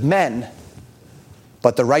deeds of men,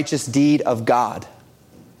 but the righteous deed of God.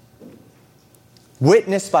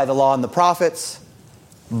 Witnessed by the law and the prophets,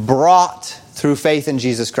 brought through faith in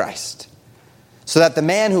Jesus Christ. So that the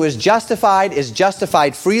man who is justified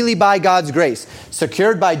freely by God's grace,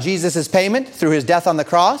 secured by Jesus' payment through his death on the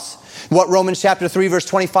cross. What Romans chapter 3 verse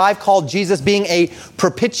 25 called Jesus being a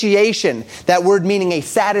propitiation. That word meaning a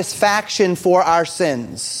satisfaction for our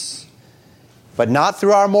sins. But not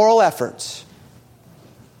through our moral efforts.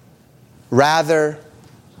 Rather,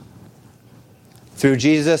 through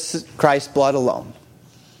Jesus Christ's blood alone.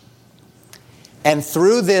 And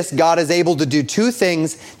through this, God is able to do two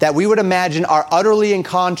things that we would imagine are utterly in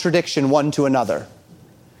contradiction one to another.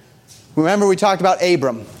 Remember, we talked about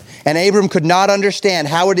Abram. And Abram could not understand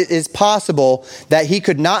how it is possible that he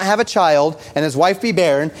could not have a child and his wife be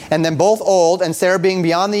barren, and then both old and Sarah being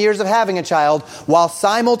beyond the years of having a child, while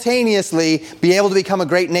simultaneously be able to become a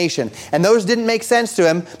great nation. And those didn't make sense to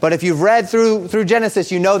him, but if you've read through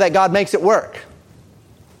Genesis, you know that God makes it work.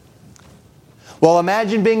 Well,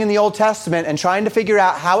 imagine being in the Old Testament and trying to figure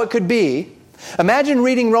out how it could be. Imagine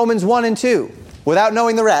reading Romans 1 and 2 without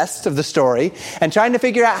knowing the rest of the story and trying to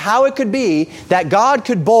figure out how it could be that God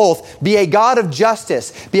could both be a God of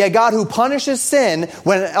justice, be a God who punishes sin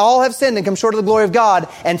when all have sinned and come short of the glory of God,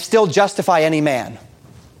 and still justify any man.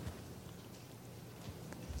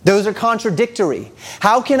 Those are contradictory.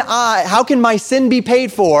 How can my sin be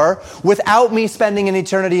paid for without me spending an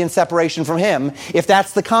eternity in separation from Him, if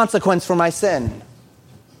that's the consequence for my sin?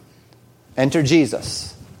 Enter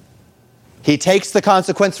Jesus. He takes the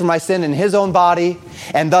consequence for my sin in His own body,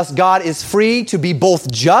 and thus God is free to be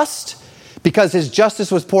both just, because His justice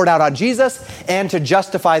was poured out on Jesus, and to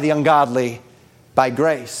justify the ungodly by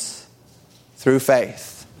grace through faith.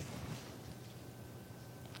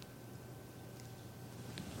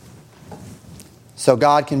 So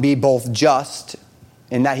God can be both just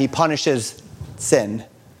in that He punishes sin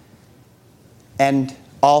and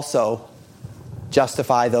also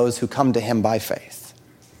justify those who come to Him by faith.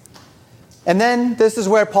 And then this is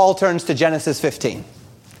where Paul turns to Genesis 15.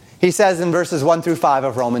 He says in verses 1 through 5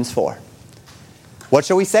 of Romans 4, "What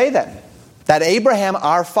shall we say then? That Abraham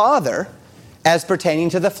our father, as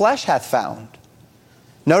pertaining to the flesh, hath found."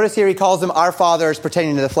 Notice here he calls him our father as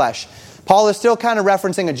pertaining to the flesh. Paul is still kind of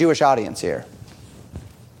referencing a Jewish audience here.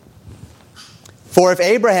 "For if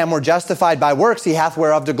Abraham were justified by works, he hath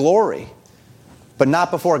whereof to glory, but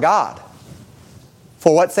not before God.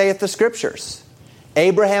 For what saith the Scriptures?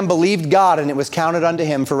 Abraham believed God, and it was counted unto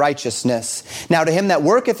him for righteousness. Now to him that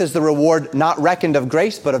worketh is the reward not reckoned of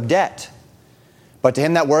grace, but of debt. But to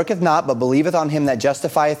him that worketh not, but believeth on him that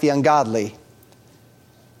justifieth the ungodly,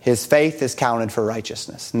 his faith is counted for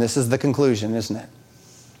righteousness." And this is the conclusion, isn't it?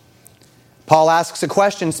 Paul asks a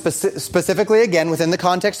question specifically, again, within the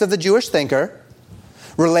context of the Jewish thinker,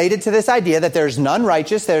 related to this idea that there's none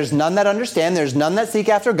righteous, there's none that understand, there's none that seek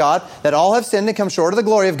after God, that all have sinned and come short of the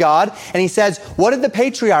glory of God. And he says, what did the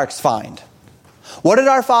patriarchs find? What did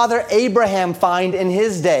our father Abraham find in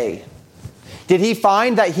his day? Did he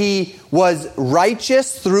find that he was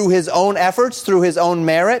righteous through his own efforts, through his own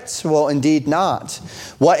merits? Well, indeed not.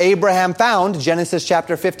 What Abraham found, Genesis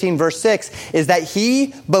chapter 15, verse 6, is that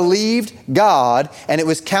he believed God, and it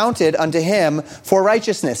was counted unto him for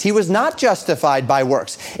righteousness. He was not justified by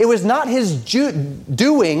works. It was not his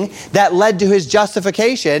doing that led to his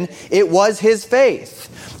justification. It was his faith.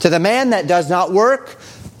 To the man that does not work,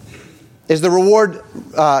 is the reward,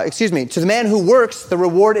 to the man who works, the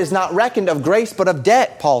reward is not reckoned of grace, but of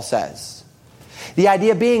debt, Paul says. The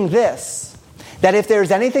idea being this, that if there's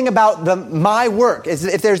anything about my work,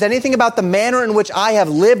 if there's anything about the manner in which I have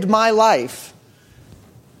lived my life,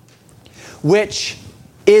 which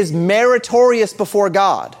is meritorious before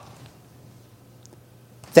God,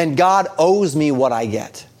 then God owes me what I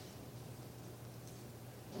get.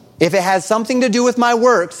 If it has something to do with my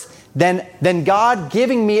works, then God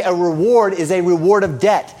giving me a reward is a reward of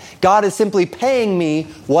debt. God is simply paying me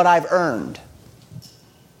what I've earned.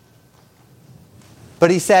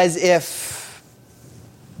 But he says if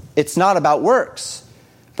it's not about works,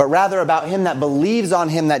 but rather about him that believes on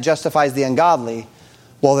him that justifies the ungodly,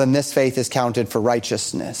 well, then this faith is counted for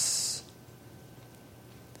righteousness.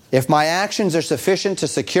 If my actions are sufficient to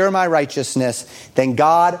secure my righteousness, then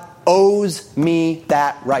God owes me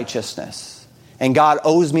that righteousness. and God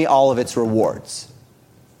owes me all of its rewards.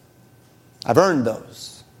 I've earned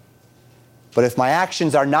those. But if my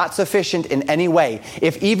actions are not sufficient in any way,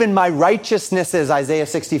 if even my righteousnesses, Isaiah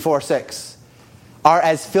 64:6, are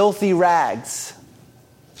as filthy rags,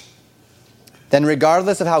 then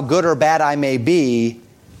regardless of how good or bad I may be,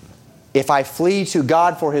 if I flee to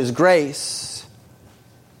God for His grace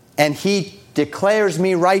and He declares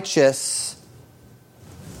me righteous,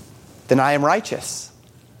 then I am righteous.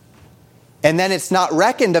 And then it's not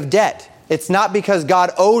reckoned of debt. It's not because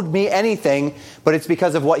God owed me anything, but it's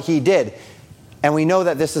because of what He did. And we know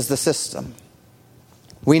that this is the system.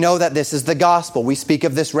 We know that this is the gospel. We speak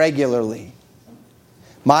of this regularly.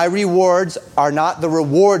 My rewards are not the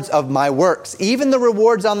rewards of my works. Even the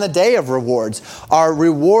rewards on the day of rewards are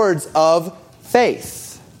rewards of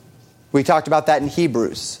faith. We talked about that in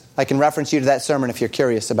Hebrews. I can reference you to that sermon if you're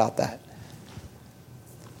curious about that.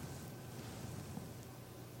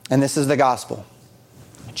 And this is the gospel.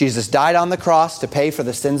 Jesus died on the cross to pay for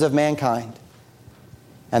the sins of mankind.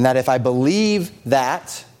 And that if I believe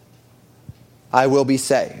that, I will be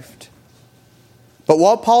saved. But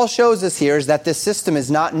what Paul shows us here is that this system is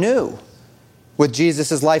not new with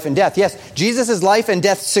Jesus' life and death. Yes, Jesus' life and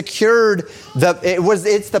death secured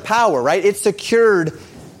it's the power, right? It secured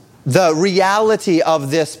the reality of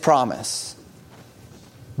this promise.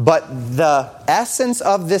 But the essence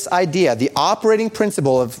of this idea, the operating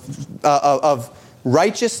principle of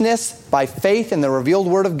righteousness by faith in the revealed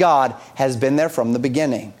Word of God has been there from the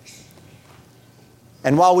beginning.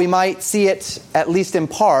 And while we might see it, at least in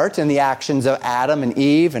part, in the actions of Adam and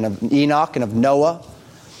Eve and of Enoch and of Noah,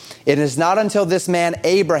 it is not until this man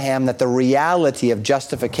Abraham that the reality of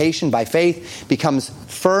justification by faith becomes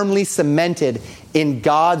firmly cemented in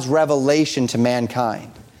God's revelation to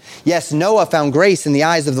mankind. Yes, Noah found grace in the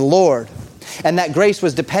eyes of the Lord. And that grace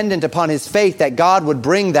was dependent upon his faith that God would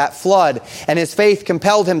bring that flood. And his faith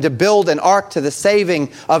compelled him to build an ark to the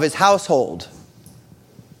saving of his household.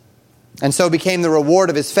 And so became the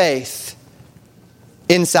reward of his faith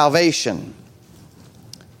in salvation.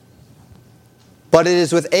 But it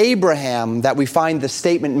is with Abraham that we find the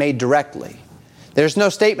statement made directly. There's no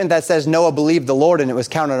statement that says Noah believed the Lord and it was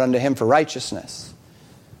counted unto him for righteousness.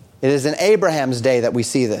 It is in Abraham's day that we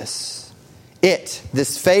see this.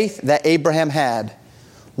 This faith that Abraham had,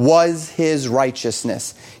 was his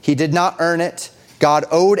righteousness. He did not earn it. God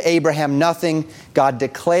owed Abraham nothing. God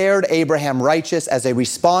declared Abraham righteous as a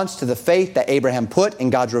response to the faith that Abraham put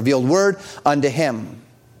in God's revealed word unto him.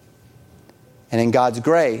 And in God's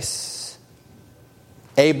grace,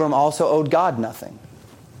 Abram also owed God nothing.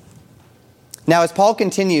 Now, as Paul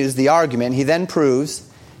continues the argument, he then proves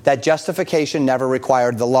that justification never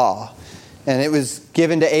required the law. And it was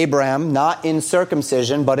given to Abraham, not in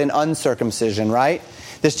circumcision, but in uncircumcision, right?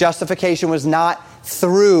 This justification was not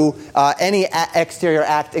through any exterior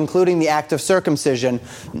act, including the act of circumcision.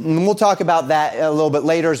 And we'll talk about that a little bit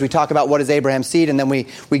later as we talk about what is Abraham's seed, and then we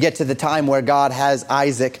get to the time where God has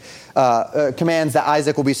Isaac, commands that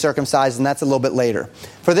Isaac will be circumcised, and that's a little bit later.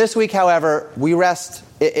 For this week, however, we rest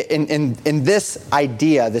in this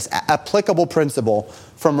idea, this applicable principle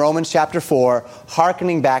from Romans chapter 4,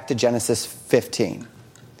 hearkening back to Genesis 15.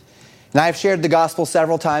 And I have shared the gospel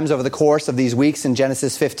several times over the course of these weeks in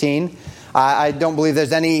Genesis 15. I don't believe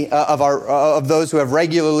there's any of those who have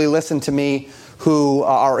regularly listened to me who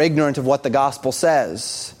are ignorant of what the gospel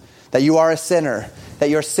says. That you are a sinner, that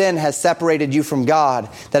your sin has separated you from God,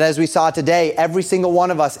 that as we saw today, every single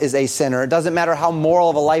one of us is a sinner. It doesn't matter how moral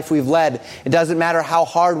of a life we've led. It doesn't matter how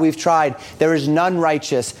hard we've tried. There is none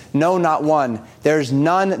righteous, no, not one. There's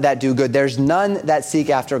none that do good. There's none that seek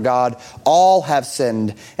after God. All have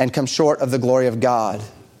sinned and come short of the glory of God.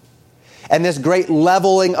 And this great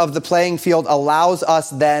leveling of the playing field allows us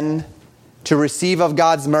then to receive of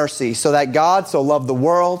God's mercy, so that God so loved the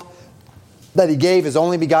world that He gave His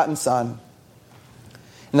only begotten Son.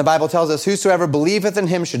 And the Bible tells us, whosoever believeth in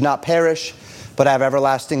Him should not perish, but have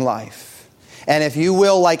everlasting life. And if you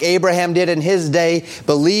will, like Abraham did in his day,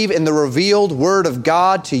 believe in the revealed Word of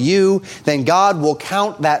God to you, then God will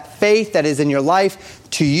count that faith that is in your life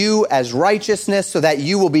to you as righteousness, so that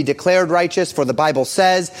you will be declared righteous. For the Bible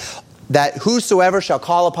says that whosoever shall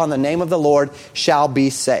call upon the name of the Lord shall be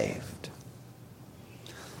saved.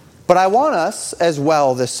 But I want us as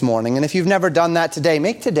well this morning, and if you've never done that today,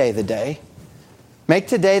 make today the day. Make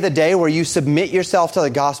today the day where you submit yourself to the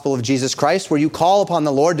gospel of Jesus Christ, where you call upon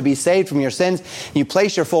the Lord to be saved from your sins, and you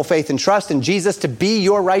place your full faith and trust in Jesus to be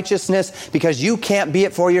your righteousness, because you can't be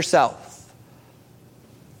it for yourself.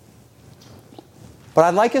 But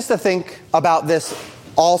I'd like us to think about this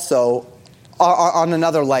also on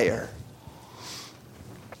another layer.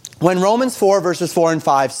 When Romans 4 verses 4 and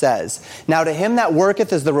 5 says, "Now to him that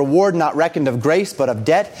worketh is the reward not reckoned of grace, but of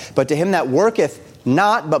debt. But to him that worketh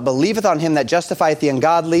not, but believeth on him that justifieth the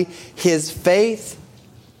ungodly, his faith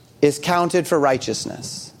is counted for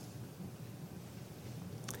righteousness."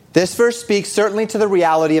 This verse speaks certainly to the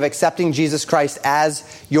reality of accepting Jesus Christ as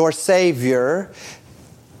your Savior,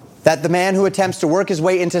 that the man who attempts to work his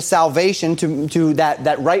way into salvation, to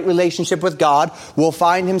that right relationship with God, will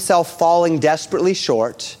find himself falling desperately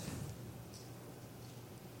short.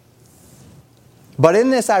 But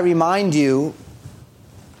in this, I remind you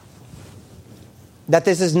that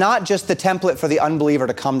this is not just the template for the unbeliever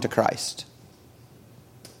to come to Christ.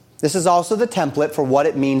 This is also the template for what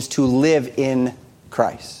it means to live in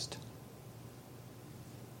Christ.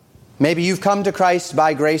 Maybe you've come to Christ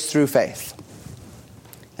by grace through faith.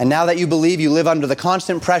 And now that you believe, you live under the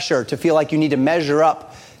constant pressure to feel like you need to measure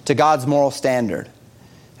up to God's moral standard.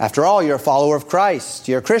 After all, you're a follower of Christ.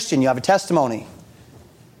 You're a Christian. You have a testimony.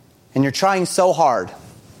 And you're trying so hard.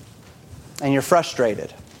 And you're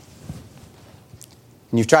frustrated.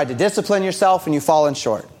 And you've tried to discipline yourself and you've fallen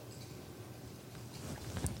short.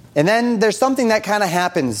 And then there's something that kind of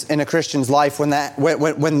happens in a Christian's life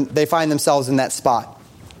when they find themselves in that spot.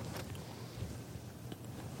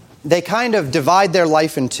 They kind of divide their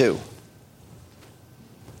life in two.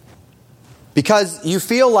 Because you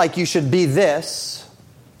feel like you should be this,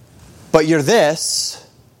 but you're this.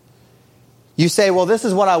 You say, well, this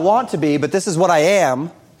is what I want to be, but this is what I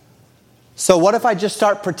am. So what if I just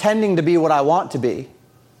start pretending to be what I want to be?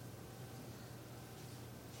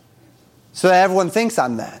 So that everyone thinks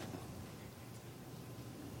I'm that.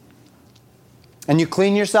 And you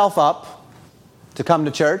clean yourself up to come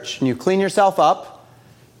to church, and you clean yourself up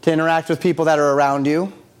to interact with people that are around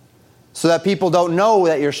you, so that people don't know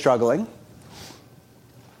that you're struggling,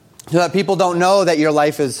 so that people don't know that your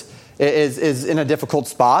life is in a difficult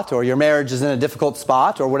spot, or your marriage is in a difficult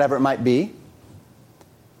spot, or whatever it might be.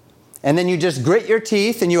 And then you just grit your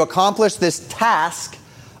teeth and you accomplish this task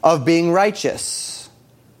of being righteous.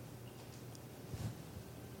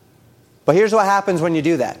 But here's what happens when you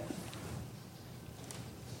do that.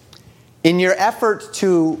 In your effort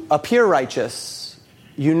to appear righteous,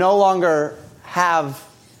 you no longer have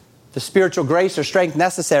the spiritual grace or strength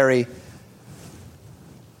necessary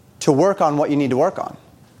to work on what you need to work on.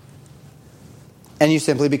 And you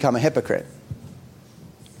simply become a hypocrite.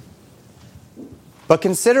 But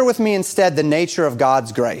consider with me instead the nature of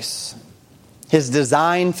God's grace. His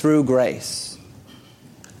design through grace.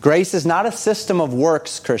 Grace is not a system of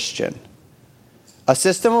works, Christian. A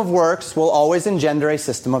system of works will always engender a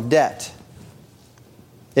system of debt.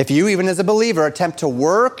 If you, even as a believer, attempt to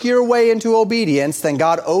work your way into obedience, then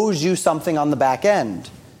God owes you something on the back end.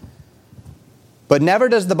 But never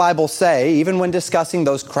does the Bible say, even when discussing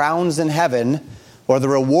those crowns in heaven or the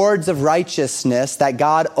rewards of righteousness, that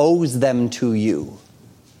God owes them to you.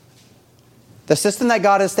 The system that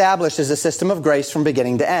God established is a system of grace from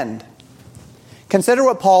beginning to end. Consider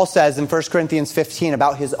what Paul says in 1 Corinthians 15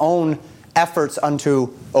 about his own efforts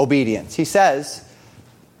unto obedience. He says,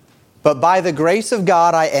 "But by the grace of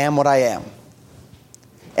God I am what I am.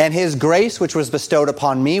 And his grace which was bestowed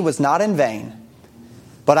upon me was not in vain.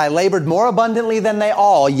 But I labored more abundantly than they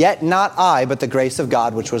all, yet not I, but the grace of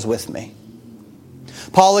God which was with me."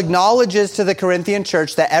 Paul acknowledges to the Corinthian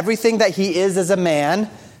church that everything that he is as a man,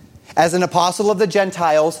 as an apostle of the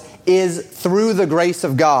Gentiles, is through the grace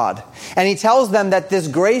of God. And he tells them that this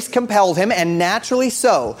grace compelled him, and naturally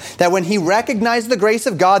so, that when he recognized the grace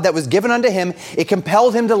of God that was given unto him, it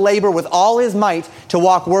compelled him to labor with all his might to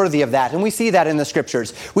walk worthy of that. And we see that in the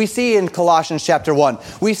scriptures. We see in Colossians chapter 1.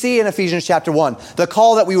 We see in Ephesians chapter 1, the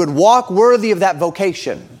call that we would walk worthy of that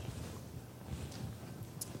vocation.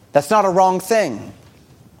 That's not a wrong thing.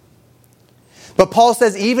 But Paul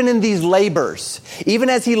says even in these labors, even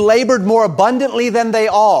as he labored more abundantly than they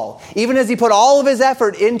all, even as he put all of his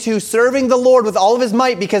effort into serving the Lord with all of his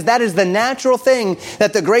might, because that is the natural thing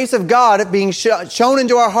that the grace of God being shown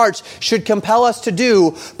into our hearts should compel us to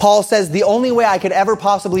do, Paul says the only way I could ever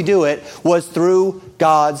possibly do it was through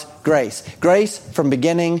God's grace. Grace from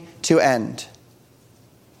beginning to end.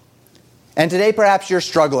 And today perhaps you're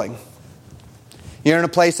struggling. You're in a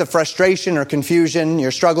place of frustration or confusion.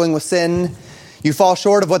 You're struggling with sin. You fall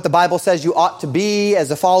short of what the Bible says you ought to be as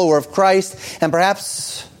a follower of Christ. And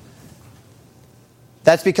perhaps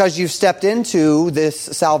that's because you've stepped into this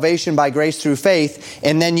salvation by grace through faith,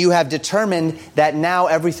 and then you have determined that now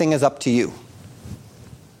everything is up to you.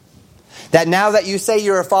 That now that you say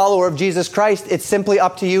you're a follower of Jesus Christ, it's simply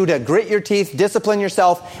up to you to grit your teeth, discipline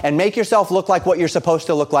yourself, and make yourself look like what you're supposed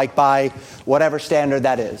to look like by whatever standard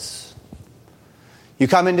that is. You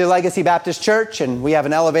come into Legacy Baptist Church, and we have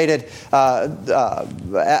an elevated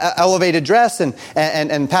dress,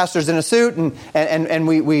 and pastors in a suit, and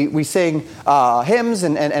we sing hymns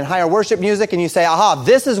and higher worship music, and you say, aha,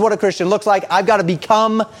 this is what a Christian looks like. I've got to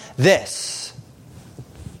become this.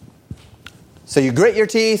 So you grit your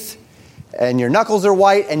teeth, and your knuckles are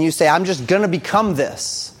white, and you say, I'm just going to become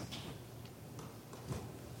this.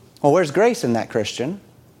 Well, where's grace in that, Christian?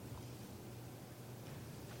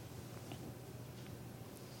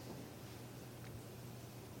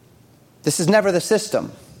 This is never the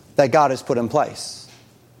system that God has put in place.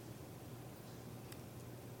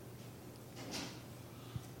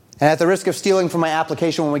 And at the risk of stealing from my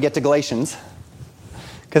application when we get to Galatians,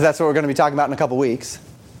 because that's what we're going to be talking about in a couple weeks,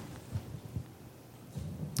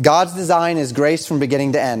 God's design is grace from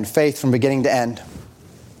beginning to end, faith from beginning to end.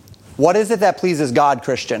 What is it that pleases God,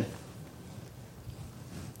 Christian?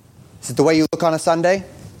 Is it the way you look on a Sunday?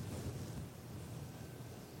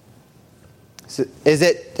 Is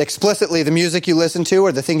it explicitly the music you listen to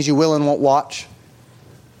or the things you will and won't watch?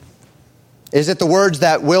 Is it the words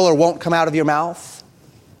that will or won't come out of your mouth?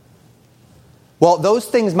 Well, those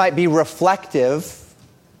things might be reflective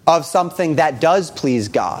of something that does please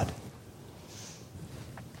God.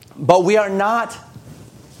 But we are not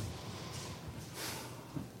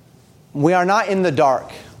in the dark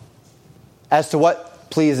as to what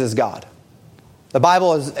pleases God. The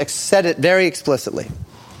Bible has said it very explicitly.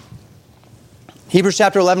 Hebrews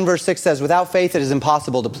chapter 11 verse 6 says, without faith it is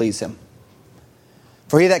impossible to please him.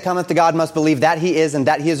 For he that cometh to God must believe that he is, and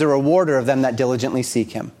that he is a rewarder of them that diligently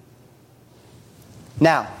seek him.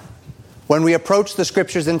 Now, when we approach the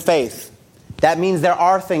scriptures in faith, that means there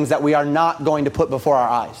are things that we are not going to put before our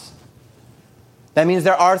eyes. That means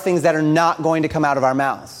there are things that are not going to come out of our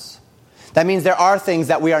mouths. That means there are things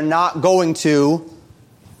that we are not going to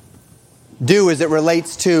do as it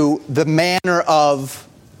relates to the manner of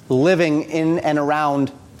living in and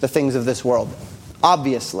around the things of this world.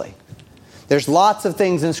 Obviously. There's lots of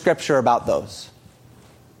things in Scripture about those.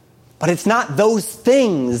 But it's not those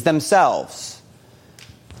things themselves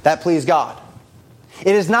that please God.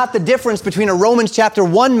 It is not the difference between a Romans chapter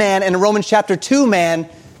 1 man and a Romans chapter 2 man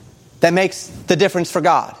that makes the difference for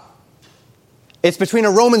God. It's between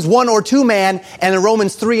a Romans 1 or 2 man and a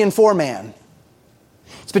Romans 3 and 4 man.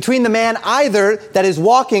 It's between the man either that is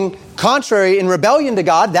walking contrary in rebellion to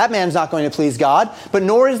God, that man's not going to please God, but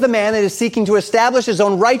nor is the man that is seeking to establish his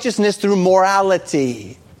own righteousness through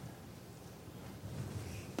morality.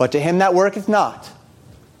 But to him that worketh not,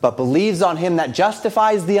 but believes on him that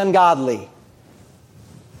justifies the ungodly,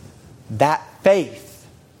 that faith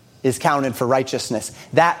is counted for righteousness.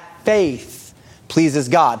 That faith pleases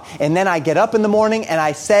God. And then I get up in the morning and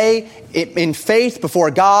I say in faith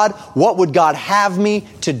before God, what would God have me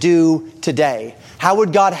to do today? How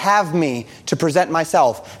would God have me to present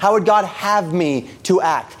myself? How would God have me to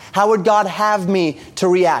act? How would God have me to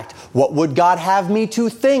react? What would God have me to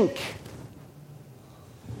think?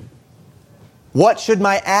 What should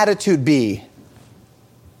my attitude be?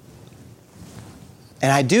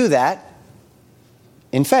 And I do that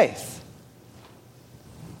in faith.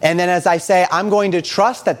 And then as I say, I'm going to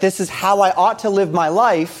trust that this is how I ought to live my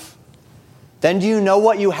life, then do you know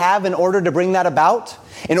what you have in order to bring that about?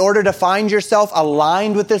 In order to find yourself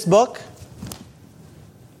aligned with this book?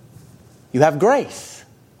 You have grace.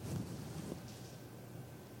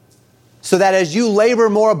 So that as you labor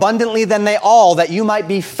more abundantly than they all, that you might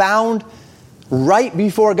be found right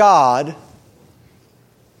before God,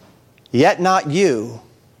 yet not you,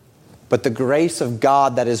 but the grace of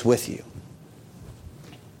God that is with you.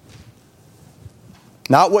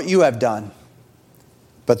 Not what you have done,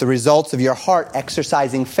 but the results of your heart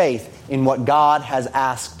exercising faith in what God has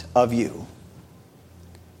asked of you.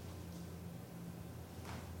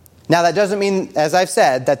 Now, that doesn't mean, as I've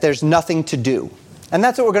said, that there's nothing to do. And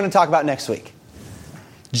that's what we're going to talk about next week.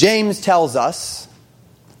 James tells us,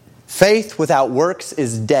 faith without works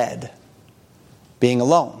is dead, being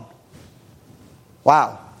alone.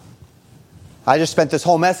 Wow. I just spent this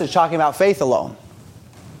whole message talking about faith alone.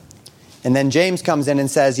 And then James comes in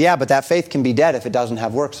and says, yeah, but that faith can be dead if it doesn't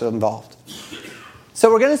have works involved.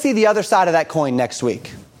 So we're going to see the other side of that coin next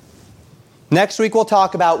week. Next week we'll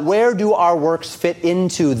talk about where do our works fit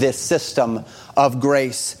into this system of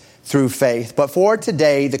grace through faith. But for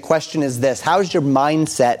today, the question is this: how's your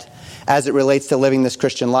mindset as it relates to living this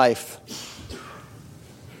Christian life?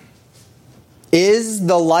 Is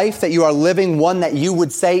the life that you are living one that you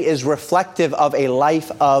would say is reflective of a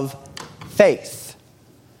life of faith?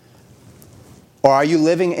 Or are you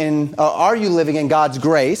living in God's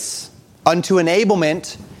grace unto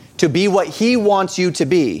enablement to be what He wants you to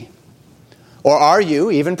be? Or are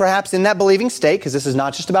you, even perhaps in that believing state, because this is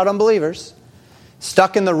not just about unbelievers,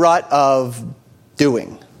 stuck in the rut of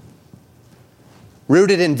doing?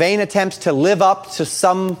 Rooted in vain attempts to live up to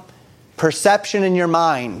some perception in your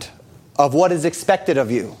mind of what is expected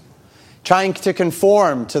of you. Trying to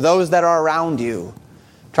conform to those that are around you.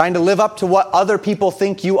 Trying to live up to what other people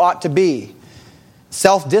think you ought to be.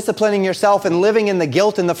 Self-disciplining yourself and living in the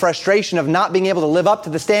guilt and the frustration of not being able to live up to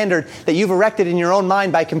the standard that you've erected in your own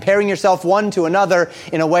mind by comparing yourself one to another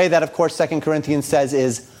in a way that, of course, 2 Corinthians says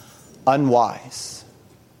is unwise.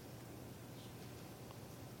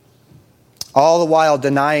 All the while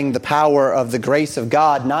denying the power of the grace of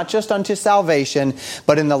God, not just unto salvation,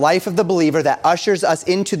 but in the life of the believer that ushers us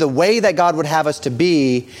into the way that God would have us to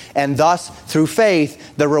be, and thus, through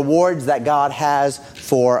faith, the rewards that God has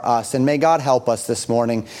for us. And may God help us this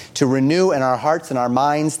morning to renew in our hearts and our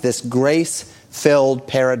minds this grace-filled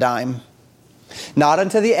paradigm. Not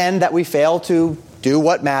unto the end that we fail to do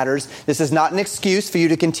what matters. This is not an excuse for you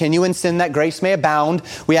to continue in sin that grace may abound.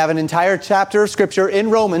 We have an entire chapter of Scripture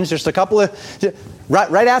in Romans, just a couple of...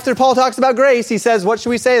 Right after Paul talks about grace, he says, what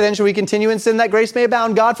should we say then? Should we continue in sin that grace may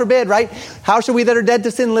abound? God forbid, right? How should we that are dead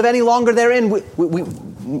to sin live any longer therein?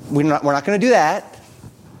 We're not going to do that.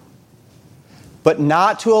 But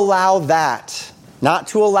not to allow that, not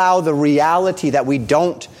to allow the reality that we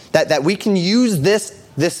don't, that we can use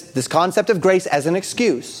this concept of grace as an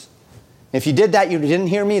excuse. If you did that, you didn't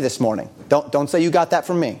hear me this morning. Don't say you got that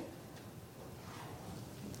from me.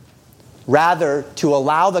 Rather, to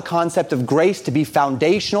allow the concept of grace to be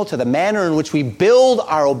foundational to the manner in which we build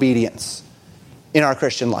our obedience in our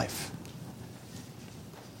Christian life.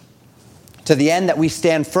 To the end that we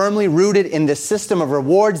stand firmly rooted in this system of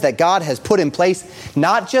rewards that God has put in place,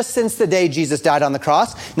 not just since the day Jesus died on the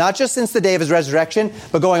cross, not just since the day of his resurrection,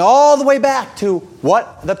 but going all the way back to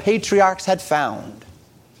what the patriarchs had found.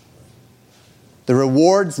 The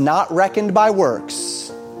rewards not reckoned by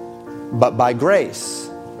works, but by grace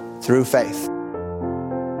through faith.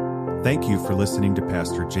 Thank you for listening to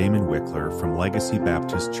Pastor Jamin Wickler from Legacy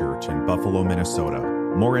Baptist Church in Buffalo, Minnesota.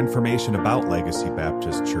 More information about Legacy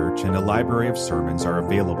Baptist Church and a library of sermons are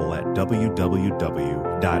available at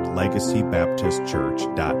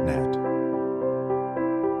www.legacybaptistchurch.net.